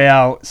move to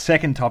our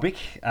second topic,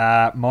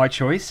 my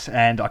choice,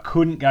 and I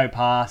couldn't go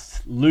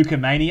past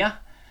Lukamania.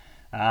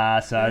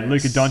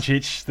 Luka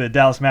Doncic, the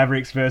Dallas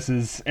Mavericks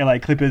versus LA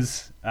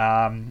Clippers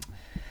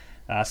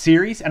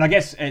series, and I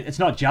guess it's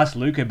not just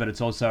Luka, but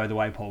it's also the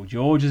way Paul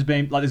George has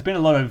been. Like, there's been a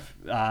lot of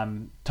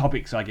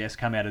topics, I guess,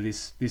 come out of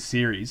this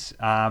series.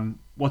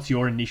 What's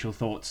your initial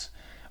thoughts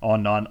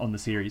on the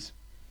series?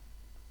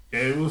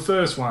 Yeah, well, the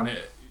first one,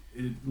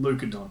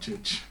 Luka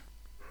Doncic,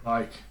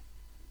 like,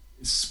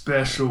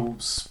 special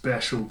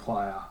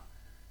player.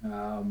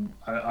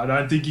 I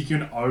don't think you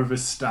can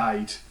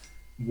overstate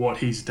what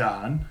he's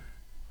done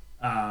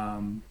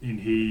in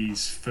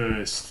his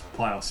first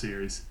playoff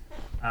series.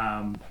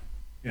 At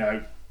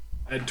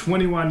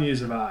 21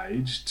 years of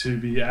age, to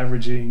be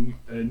averaging,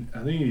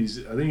 I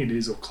think it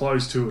is, or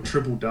close to a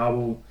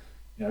triple-double,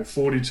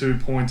 42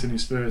 points in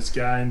his first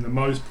game, the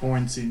most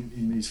points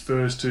in his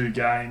first 2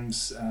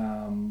 games,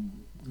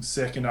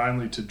 second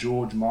only to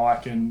George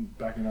Mikan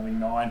back in, I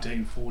think,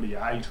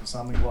 1948 or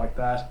something like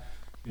that.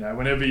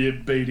 Whenever you're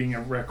beating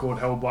a record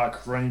held by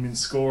Kareem in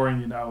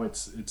scoring,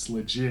 it's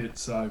legit.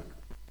 So,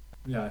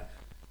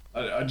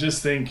 I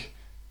just think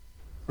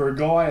for a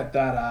guy at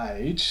that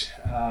age,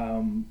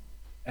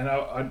 and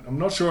I'm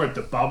not sure if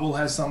the bubble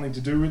has something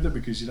to do with it,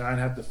 because you don't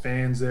have the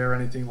fans there or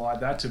anything like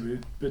that,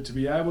 but to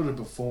be able to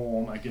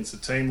perform against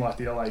a team like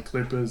the LA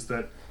Clippers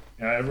that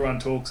everyone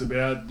talks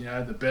about,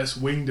 the best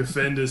wing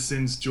defenders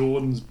since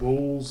Jordan's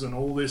Bulls and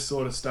all this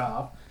sort of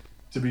stuff,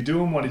 to be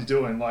doing what he's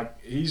doing,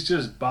 like, he's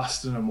just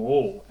busting them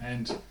all.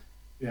 And,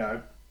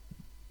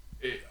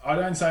 I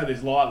don't say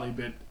this lightly,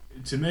 but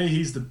to me,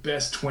 he's the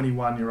best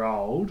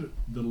 21-year-old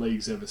the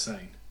league's ever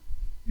seen.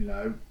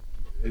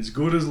 As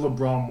good as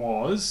LeBron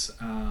was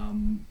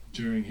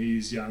during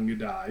his younger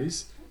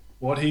days,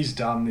 what he's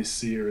done this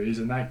series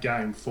and that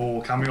game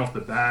 4, coming off the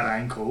bad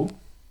ankle,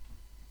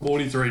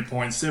 43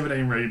 points,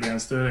 17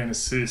 rebounds, 13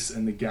 assists,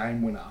 and the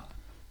game winner.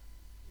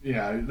 You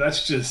know,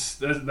 that's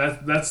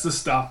the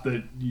stuff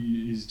that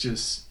is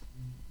just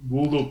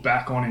we'll look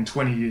back on in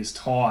 20 years'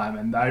 time,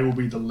 and they will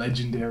be the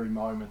legendary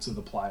moments of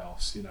the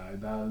playoffs. You know,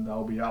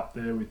 they'll be up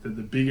there with the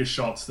biggest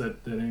shots that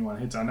anyone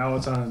hits. I know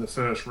it's only the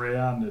first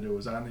round, and it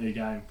was only a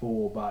game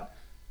 4, but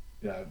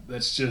you know,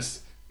 that's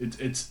just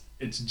it's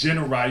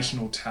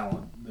generational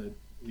talent that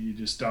you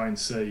just don't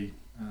see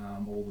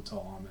all the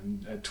time.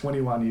 And at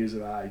 21 years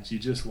of age, you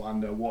just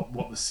wonder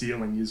what the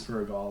ceiling is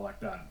for a guy like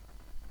that.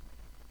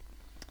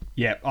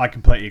 Yeah, I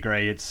completely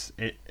agree.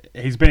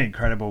 He's been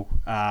incredible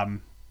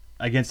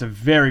against a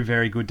very,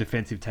 very good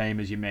defensive team,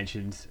 as you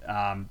mentioned.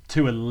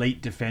 2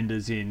 elite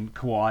defenders in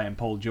Kawhi and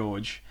Paul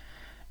George,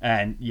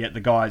 and yet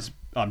the guys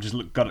got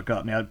it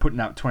up now, putting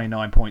up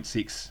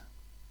 29.6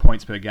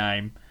 points per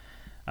game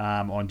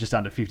on just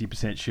under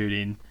 50%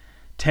 shooting,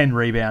 10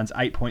 rebounds,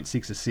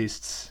 8.6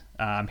 assists.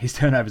 His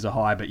turnovers are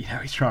high, but you know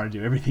he's trying to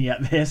do everything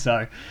out there,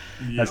 so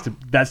yeah.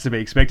 that's to be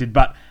expected.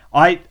 But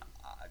I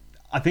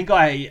think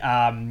I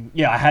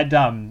had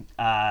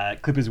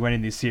Clippers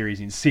winning this series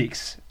in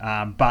 6,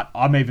 but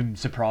I'm even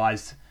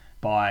surprised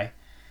by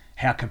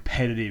how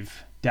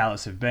competitive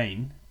Dallas have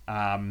been.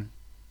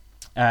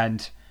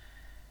 And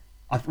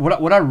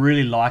what I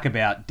really like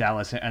about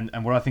Dallas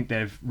and what I think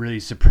they've really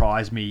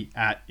surprised me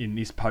at in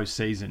this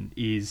postseason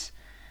is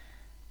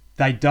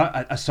they don't,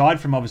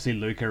 aside from obviously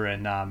Luka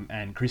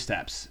and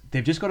Kristaps,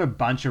 they've just got a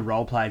bunch of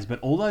role players, but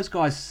all those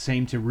guys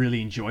seem to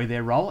really enjoy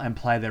their role and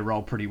play their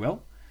role pretty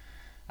well.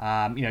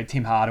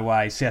 Tim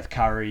Hardaway, Seth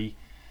Curry,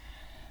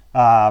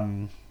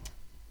 I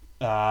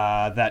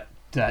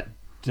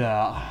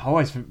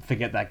always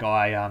forget that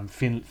guy,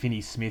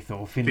 Finney Smith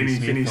or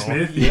Finney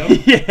Smith. Yeah.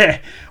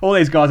 Yeah, all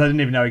these guys I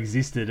didn't even know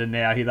existed, and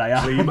now here they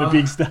are on the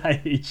big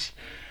stage.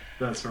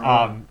 That's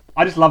right.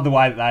 I just love the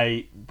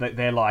way that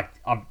they're like,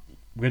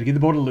 we're going to give the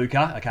ball to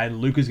Luka. Okay,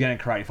 Luka's going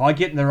to create. If I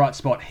get in the right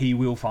spot, he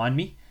will find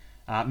me.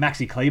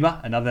 Maxi Kleber,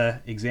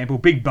 another example.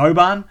 Big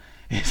Boban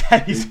has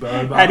had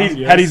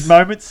his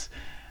moments.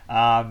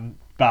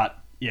 But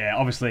yeah,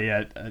 obviously,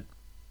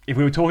 if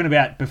we were talking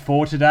about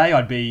before today,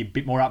 I'd be a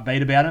bit more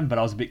upbeat about him, but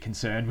I was a bit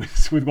concerned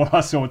with what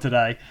I saw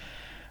today.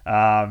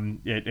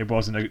 It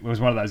was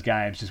one of those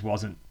games.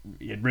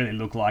 It really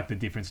looked like the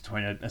difference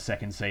between a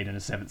second seed and a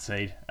 7th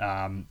seed.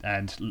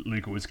 And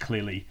Luka was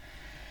clearly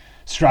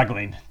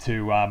struggling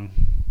to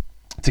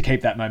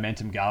keep that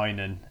momentum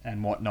going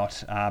and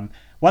whatnot.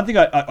 One thing,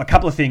 a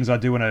couple of things I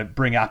do want to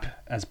bring up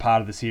as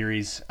part of the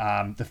series.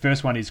 The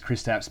first one is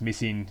Kristaps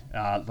missing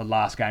the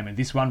last game, and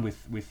this one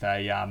with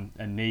a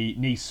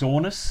knee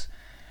soreness.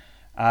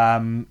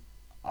 I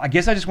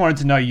guess I just wanted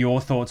to know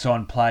your thoughts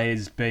on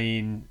players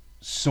being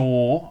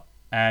sore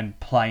and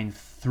playing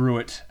through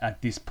it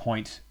at this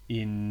point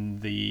in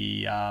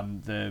the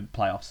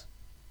playoffs.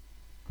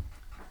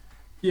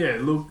 Yeah,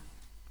 look,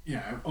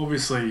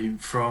 obviously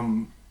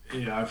from.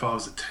 If I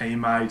was a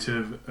teammate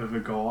of a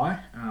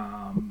guy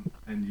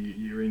and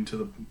you're into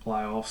the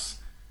playoffs,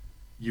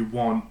 you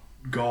want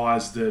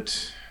guys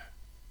that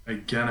are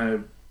going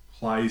to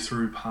play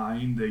through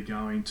pain. They're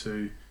going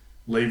to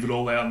leave it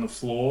all out on the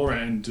floor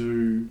and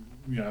do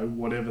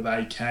whatever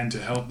they can to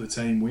help the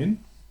team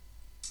win.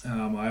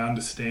 I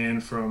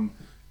understand from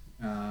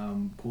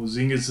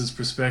Porzingis'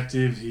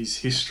 perspective his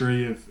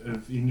history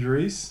of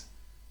injuries,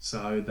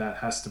 so that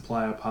has to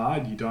play a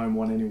part. You don't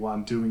want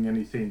anyone doing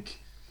anything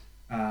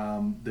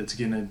that's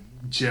going to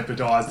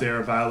jeopardise their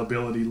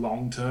availability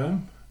long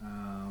term.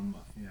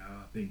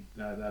 I think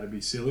that'd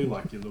be silly.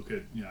 Like you look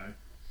at,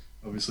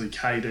 obviously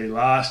KD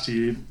last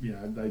year,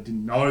 they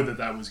didn't know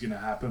that was going to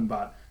happen,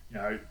 but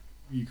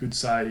you could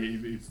say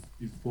if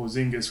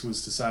Porzingis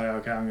was to say,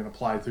 okay, I'm going to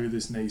play through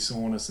this knee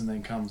soreness, and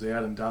then comes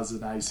out and does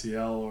an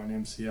ACL or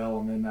an MCL,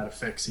 and then that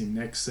affects him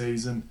next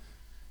season,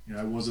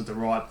 was it the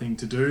right thing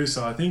to do?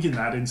 So I think in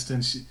that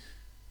instance,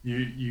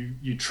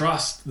 you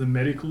trust the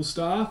medical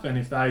staff, and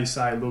if they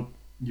say, look,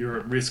 you're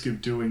at risk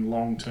of doing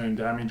long-term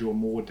damage or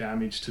more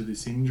damage to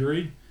this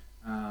injury,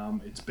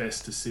 it's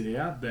best to sit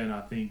out, then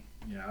I think,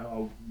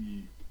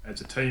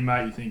 as a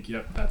teammate, you think,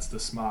 yep, that's the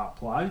smart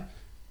play.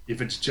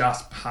 If it's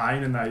just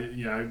pain and they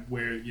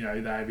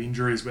have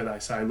injuries where they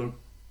say, look,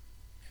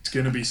 it's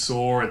going to be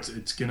sore,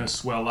 it's going to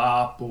swell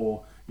up,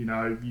 or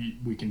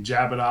we can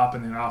jab it up,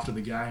 and then after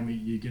the game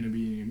you're going to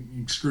be in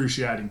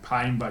excruciating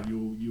pain, but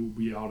you'll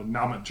be able to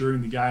numb it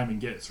during the game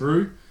and get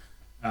through.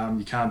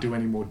 You can't do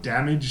any more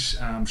damage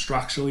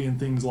structurally and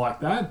things like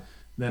that.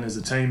 Then as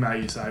a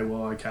teammate you say,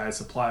 well, okay, it's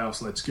the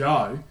playoffs, let's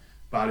go.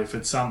 But if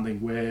it's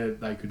something where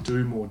they could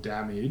do more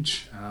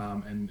damage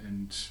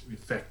and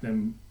affect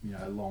them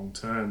long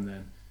term,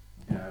 then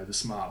the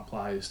smart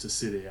play is to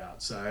sit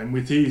out. So, and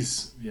with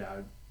his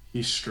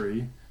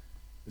history,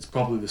 it's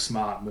probably the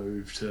smart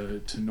move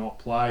to not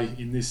play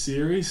in this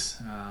series,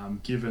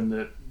 given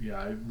that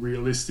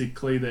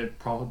realistically they're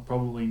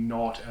probably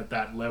not at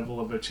that level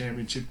of a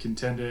championship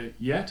contender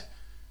yet.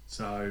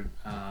 So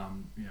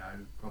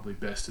probably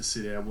best to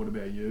sit out. What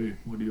about you?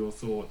 What are your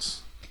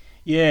thoughts?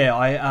 Yeah,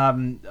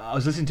 I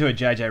was listening to a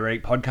JJ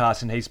Redick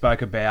podcast and he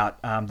spoke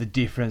about the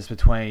difference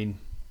between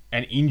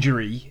an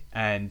injury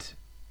and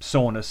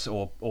soreness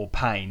or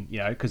pain,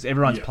 because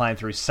everyone's playing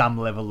through some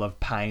level of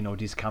pain or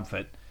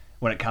discomfort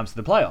when it comes to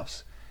the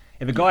playoffs.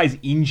 If a guy is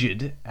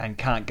injured and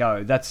can't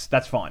go, that's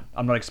fine.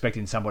 I'm not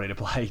expecting somebody to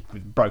play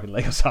with broken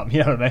leg or something,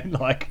 you know what I mean?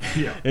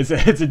 It's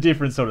a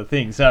different sort of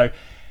thing. So,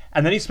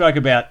 and then he spoke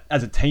about,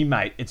 as a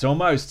teammate, it's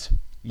almost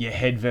your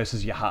head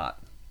versus your heart.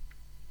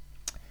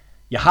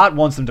 Your heart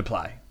wants them to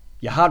play.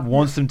 Your heart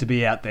wants them to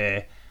be out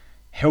there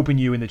helping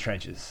you in the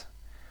trenches.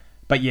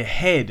 But your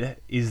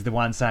head is the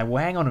one saying,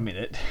 well, hang on a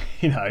minute.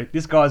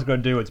 This guy's got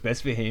to do what's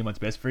best for him, what's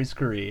best for his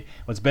career,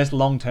 what's best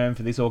long-term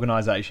for this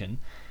organisation.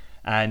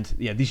 And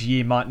this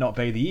year might not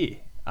be the year.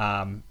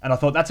 And I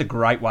thought that's a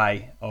great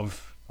way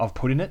of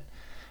putting it,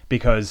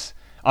 because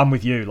I'm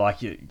with you.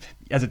 Like,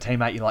 as a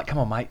teammate, you're like, come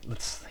on, mate,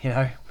 let's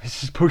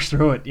just push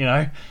through it.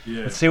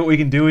 Let's see what we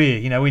can do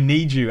here. We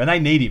need you, and they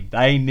need him.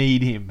 They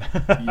need him,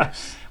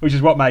 yes. Which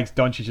is what makes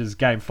Doncic's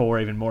game 4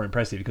 even more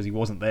impressive, because he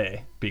wasn't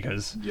there.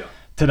 Because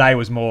today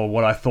was more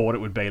what I thought it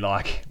would be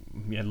like,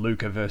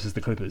 Luka versus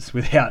the Clippers,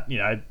 without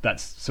that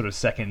sort of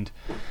second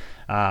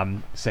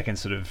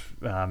sort of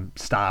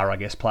star, I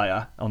guess,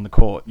 player on the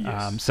court.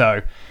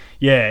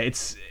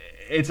 Yes.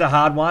 It's a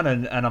hard one,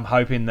 and I'm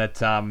hoping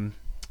that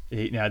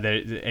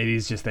it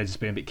is just they're just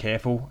being a bit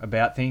careful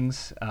about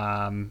things,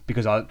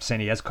 because I've seen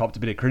he has copped a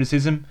bit of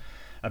criticism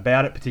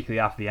about it, particularly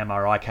after the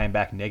MRI came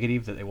back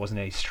negative, that there wasn't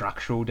any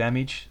structural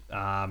damage.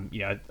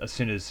 As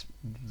soon as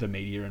the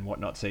media and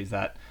whatnot sees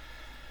that,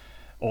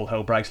 all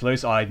hell breaks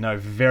loose. I know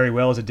very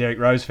well, as a Derrick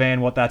Rose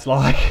fan, what that's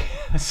like.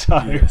 So.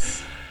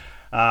 Yes.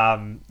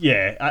 And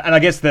I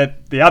guess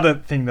that the other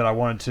thing that I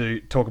wanted to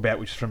talk about,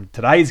 which is from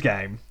today's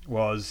game,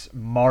 was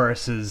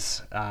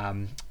Morris's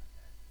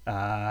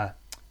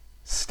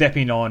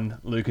stepping on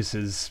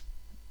Lucas's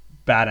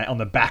on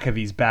the back of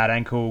his bad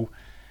ankle.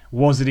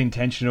 Was it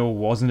intentional?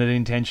 Wasn't it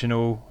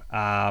intentional?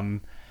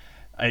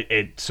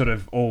 It sort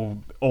of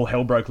all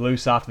hell broke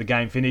loose after the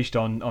game finished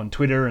on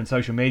Twitter and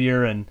social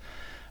media, and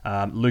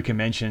Luka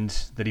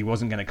mentioned that he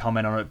wasn't going to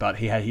comment on it, but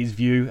he had his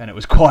view, and it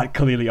was quite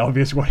clearly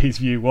obvious what his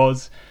view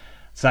was.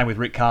 Same with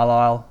Rick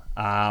Carlisle.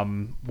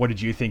 What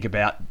did you think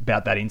about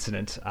that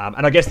incident?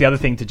 And I guess the other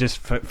thing, to just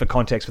for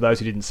context for those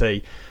who didn't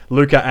see,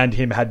 Luka and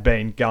him had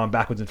been going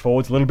backwards and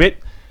forwards a little bit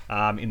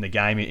in the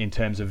game in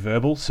terms of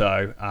verbal.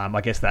 So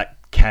I guess that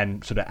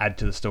can sort of add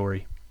to the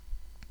story.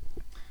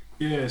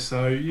 Yeah,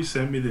 so you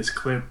sent me this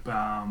clip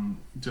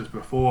just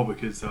before,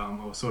 because I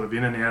was sort of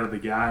in and out of the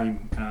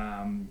game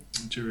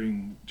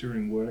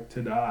during work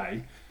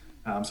today.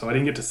 So I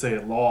didn't get to see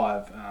it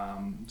live,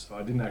 so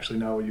I didn't actually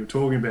know what you were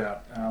talking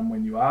about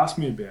when you asked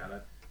me about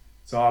it.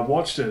 So I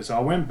watched it. So I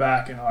went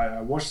back and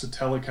I watched the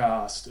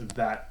telecast of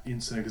that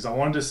incident, because I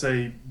wanted to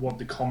see what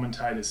the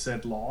commentators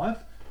said live,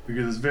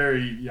 because it's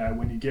very,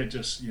 when you get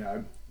just,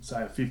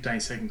 say a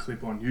 15-second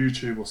clip on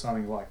YouTube or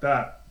something like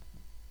that,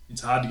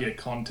 it's hard to get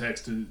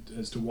context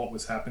as to what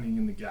was happening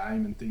in the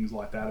game and things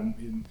like that,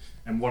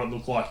 and what it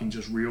looked like in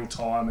just real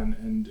time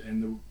and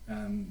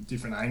the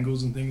different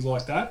angles and things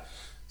like that.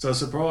 So I was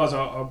surprised.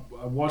 I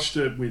watched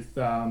it with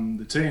the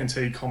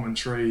TNT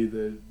commentary,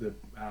 the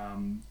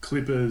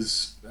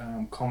Clippers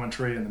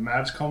commentary, and the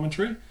Mavs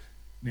commentary.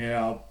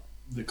 Now,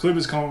 the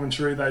Clippers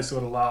commentary, they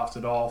sort of laughed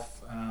it off,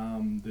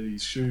 that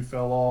his shoe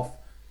fell off.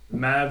 The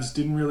Mavs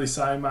didn't really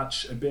say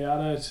much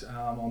about it.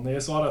 On their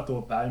side, I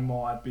thought they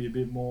might be a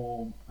bit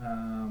more,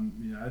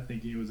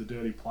 thinking it was a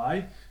dirty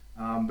play.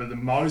 But the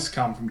most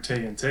come from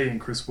TNT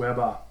and Chris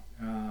Webber.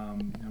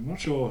 I'm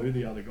not sure who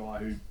the other guy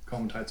who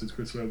commentates with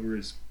Chris Webber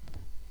is.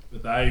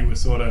 But they were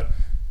sort of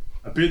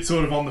a bit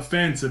on the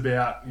fence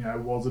about,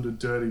 was it a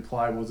dirty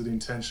play? Was it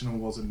intentional?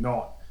 Was it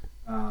not?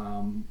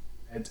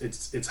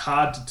 It's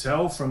hard to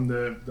tell from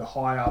the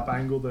high up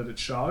angle that it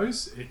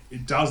shows.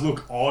 It does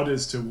look odd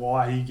as to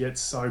why he gets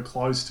so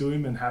close to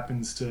him and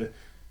happens to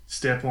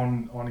step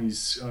on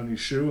his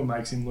shoe and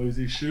makes him lose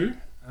his shoe.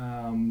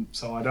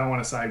 So I don't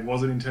want to say,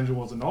 was it intentional?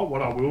 Was it not?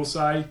 What I will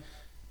say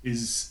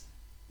is,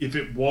 if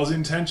it was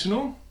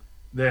intentional,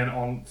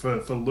 then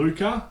for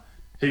Luka,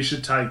 he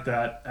should take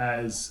that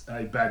as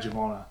a badge of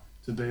honour,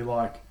 to be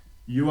like,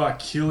 you are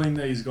killing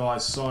these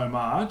guys so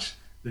much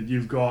that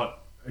you've got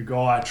a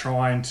guy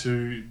trying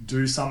to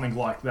do something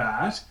like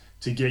that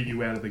to get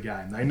you out of the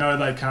game. They know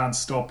they can't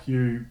stop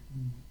you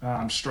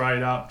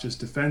straight up just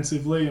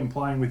defensively and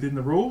playing within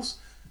the rules,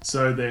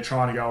 so they're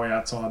trying to go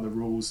outside the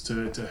rules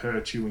to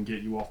hurt you and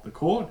get you off the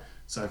court.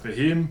 So for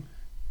him,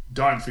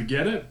 don't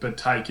forget it, but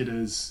take it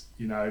as,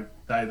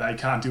 they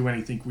can't do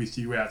anything with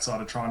you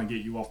outside of trying to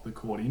get you off the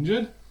court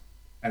injured.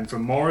 And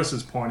from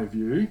Morris's point of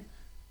view,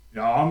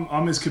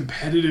 I'm as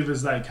competitive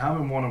as they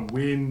come and want to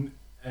win,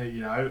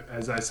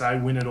 as they say,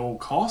 win at all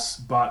costs,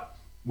 but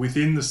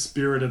within the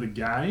spirit of the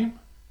game.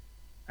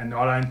 And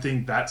I don't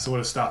think that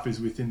sort of stuff is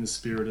within the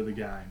spirit of the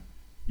game.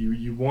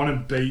 You want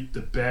to beat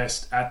the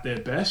best at their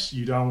best.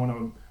 You don't want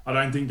to. I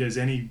don't think there's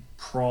any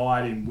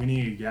pride in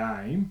winning a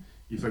game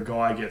if a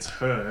guy gets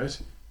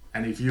hurt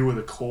and if you were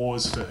the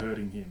cause for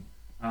hurting him.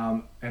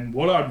 And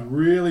what I'd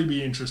really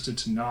be interested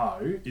to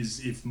know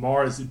is if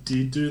Morris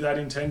did do that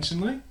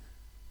intentionally. I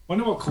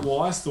wonder what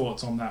Kawhi's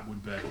thoughts on that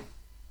would be.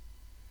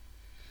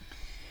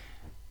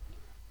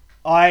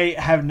 I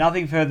have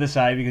nothing further to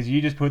say because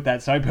you just put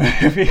that so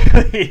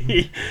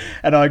perfectly,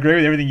 and I agree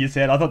with everything you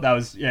said. I thought that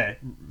was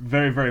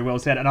very, very well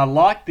said, and I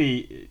like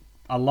the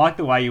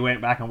way you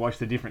went back and watched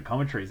the different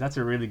commentaries. That's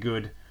a really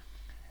good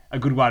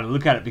way to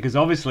look at it because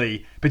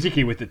obviously,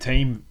 particularly with the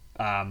team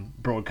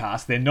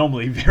broadcast, they're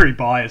normally very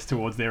biased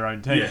towards their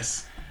own team.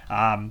 Yes.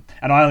 And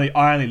I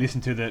only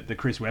listened to the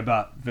Chris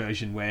Webber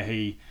version where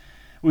he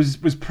was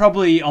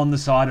probably on the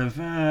side of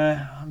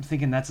I'm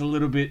thinking that's a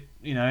little bit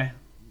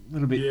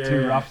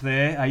too rough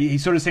there. He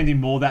sort of seemed in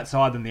more that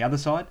side than the other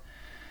side.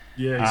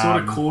 Yeah, he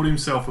sort of caught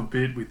himself a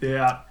bit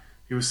without.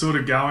 He was sort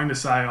of going to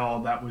say,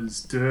 "Oh, that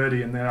was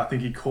dirty," and then I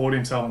think he caught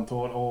himself and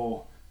thought,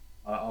 "Oh,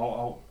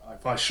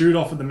 if I shoot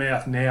off at the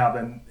mouth now,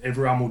 then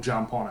everyone will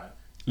jump on it."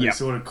 Yep. He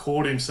sort of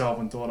caught himself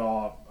and thought,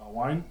 "Oh, I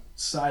won't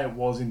say it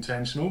was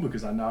intentional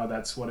because I know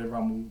that's what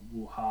everyone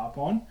will harp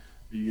on."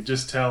 But you could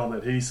just tell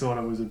that he sort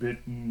of was a bit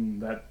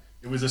that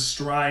it was a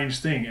strange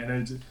thing, and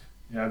it's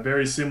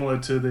very similar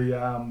to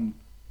the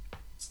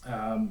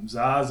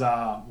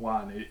Zaza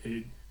one.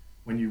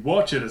 When you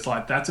watch it, it's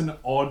like that's an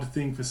odd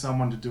thing for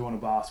someone to do on a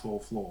basketball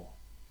floor.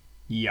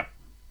 Yep.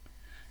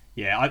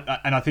 Yeah,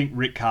 and I think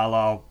Rick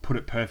Carlisle put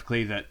it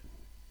perfectly that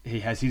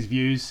he has his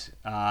views.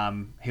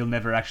 He'll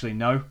never actually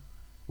know.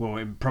 Well,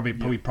 we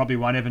probably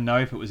won't ever know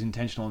if it was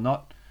intentional or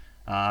not.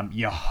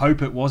 You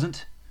hope it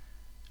wasn't,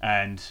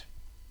 and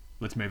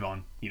let's move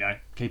on.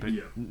 Keep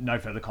it. No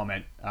further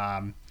comment.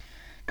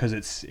 Because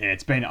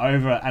it's been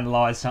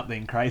over-analysed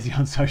something crazy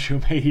on social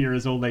media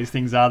as all these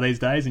things are these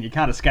days, and you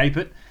can't escape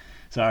it.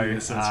 So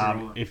yes, that's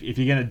right. if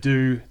you're going to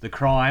do the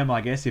crime, I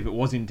guess, if it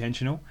was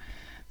intentional,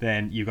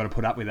 then you've got to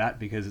put up with that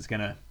because it's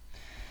going to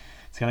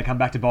come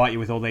back to bite you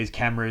with all these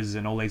cameras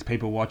and all these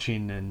people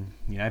watching and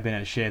being able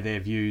to share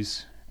their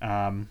views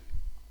on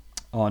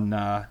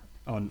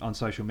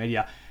social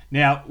media.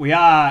 Now we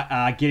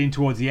are getting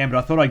towards the end, but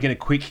I thought I'd get a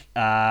quick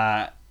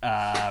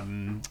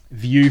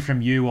view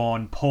from you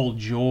on Paul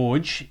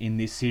George in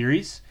this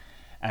series,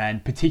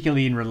 and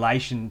particularly in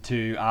relation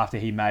to after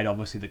he made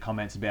obviously the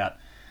comments about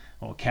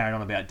or carrying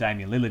on about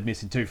Damian Lillard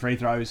missing 2 free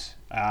throws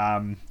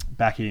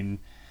back in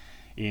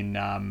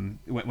when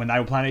they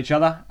were playing each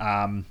other.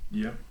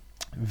 Yep.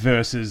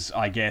 Versus,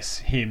 I guess,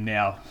 him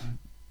now.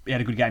 He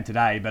had a good game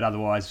today, but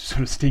otherwise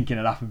sort of stinking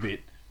it up a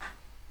bit.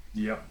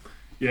 Yep.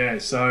 Yeah.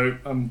 So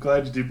I'm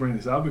glad you did bring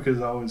this up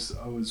because I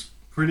was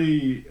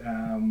pretty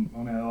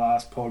on our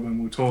last pod when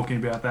we were talking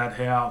about that,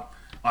 how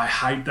I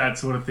hate that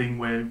sort of thing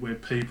where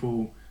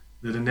people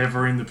that are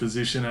never in the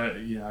position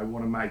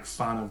want to make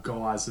fun of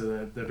guys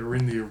that are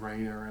in the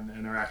arena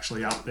and are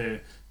actually up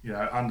there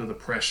under the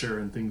pressure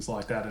and things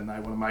like that, and they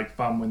want to make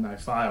fun when they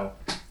fail.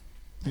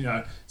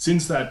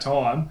 Since that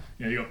time,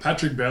 you got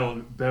Patrick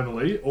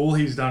Beverley. All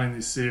he's done in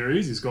this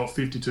series, he's got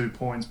 52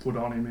 points put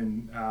on him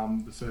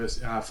in the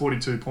first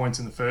 42 points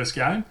in the first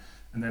game,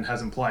 and then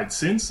hasn't played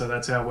since. So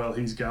that's how well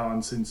he's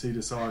going since he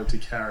decided to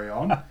carry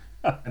on.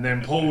 And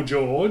then Paul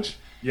George,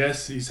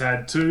 yes, he's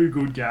had 2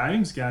 good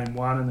games, game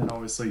 1 and then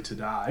obviously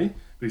today,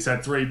 but he's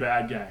had 3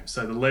 bad games.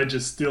 So the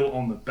ledger's still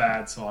on the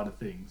bad side of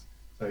things.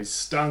 So he's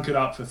stunk it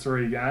up for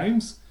 3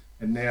 games,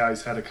 and now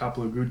he's had a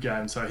couple of good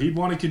games. So he'd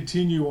want to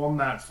continue on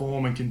that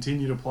form and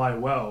continue to play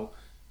well,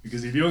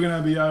 because if you're going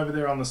to be over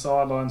there on the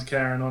sidelines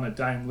carrying on a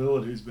Dame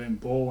Lillard who's been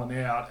balling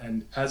out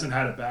and hasn't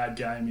had a bad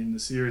game in the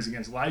series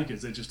against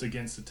Lakers, they're just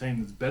against a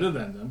team that's better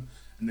than them,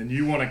 and then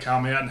you want to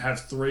come out and have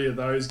 3 of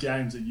those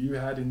games that you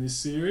had in this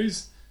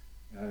series,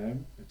 I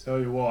tell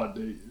you what,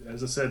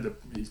 as I said,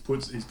 he's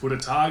put a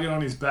target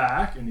on his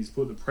back and he's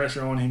put the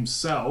pressure on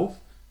himself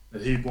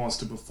that he wants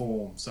to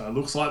perform. So it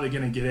looks like they're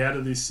going to get out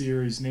of this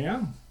series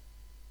now,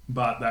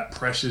 but that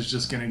pressure's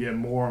just going to get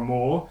more and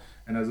more.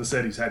 And as I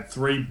said, he's had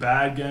 3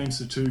 bad games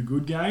to 2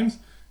 good games.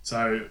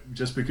 So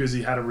just because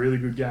he had a really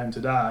good game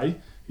today,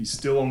 he's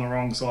still on the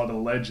wrong side of the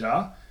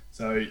ledger.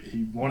 So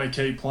he want to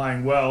keep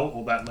playing well,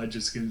 or that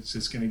ledger's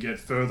just going to get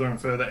further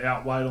and further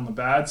outweighed on the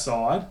bad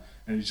side.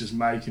 And he's just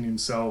making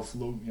himself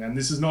look. And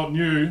this is not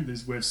new.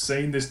 We've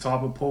seen this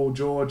type of Paul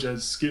George,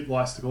 as Skip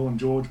likes to call him,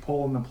 George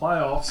Paul in the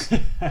playoffs.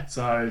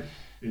 So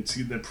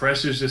the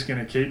pressure's just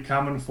going to keep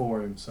coming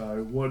for him.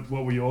 So what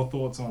were your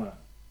thoughts on it?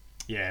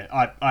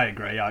 Yeah, I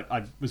agree.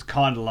 I was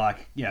kind of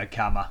like,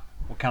 karma.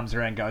 What comes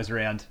around goes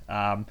around.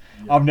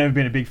 I've never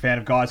been a big fan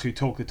of guys who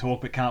talk the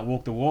talk but can't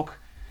walk the walk,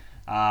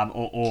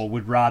 or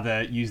would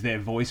rather use their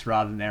voice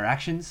rather than their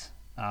actions.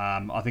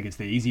 I think it's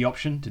the easy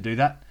option to do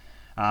that.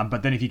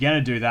 But then if you're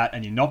going to do that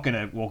and you're not going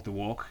to walk the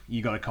walk,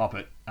 you got to cop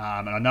it.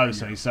 And I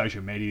noticed on his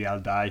social media the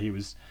other day, he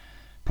was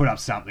put up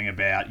something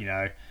about,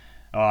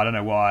 I don't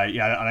know why,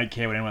 I don't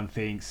care what anyone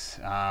thinks.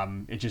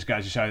 It just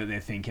goes to show that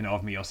they're thinking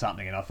of me or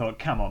something. And I thought,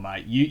 come on,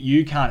 mate,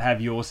 you can't have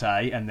your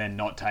say and then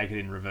not take it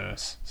in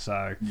reverse.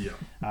 So,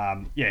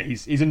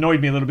 he's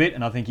annoyed me a little bit,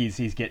 and I think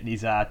he's getting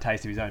his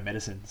taste of his own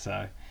medicine.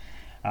 So,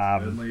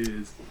 certainly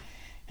is.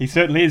 He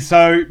certainly is.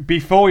 So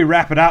before we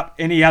wrap it up,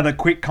 any other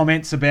quick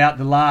comments about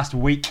the last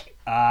week?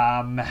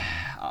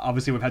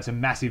 Obviously, we've had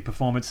some massive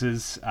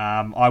performances.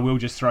 I will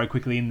just throw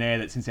quickly in there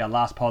that since our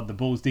last pod, the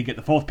Bulls did get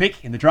the 4th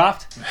pick in the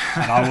draft.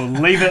 And I will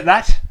leave it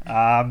at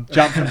that.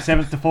 Jump from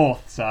 7th to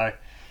 4th. So,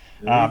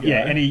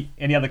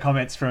 any other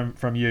comments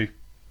from you?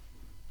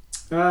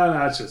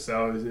 No, it's just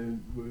it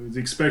was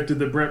expected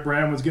that Brett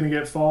Brown was going to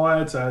get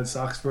fired, so it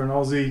sucks for an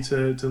Aussie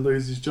to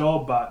lose his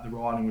job, but the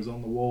writing was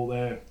on the wall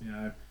there.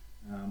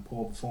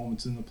 Poor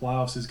performance in the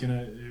playoffs is going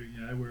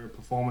to, we're a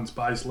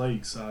performance-based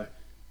league, so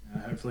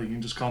hopefully you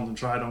can just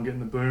concentrate on getting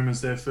the Boomers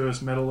their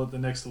first medal at the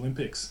next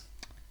Olympics.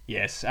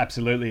 Yes,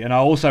 absolutely. And I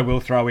also will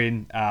throw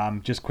in,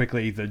 just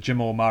quickly, the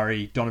Jamal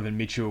Murray, Donovan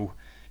Mitchell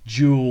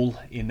duel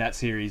in that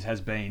series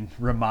has been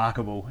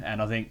remarkable,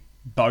 and I think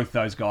both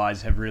those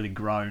guys have really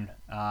grown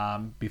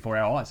before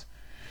our eyes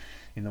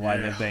in the way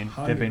they've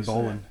been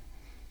balling.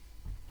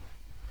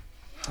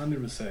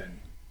 100%.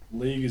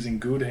 League is in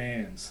good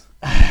hands.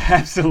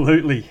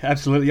 Absolutely.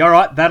 All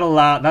right,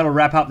 that'll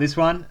wrap up this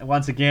one.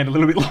 Once again, a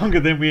little bit longer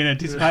than we had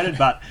anticipated,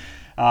 but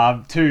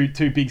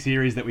two big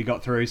series that we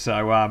got through.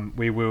 So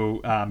we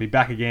will be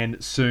back again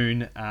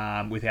soon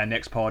with our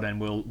next pod, and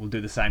we'll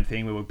do the same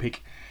thing. We will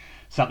pick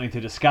something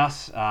to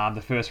discuss.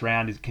 The first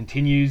round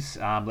continues.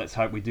 Let's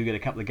hope we do get a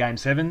couple of Game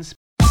 7s.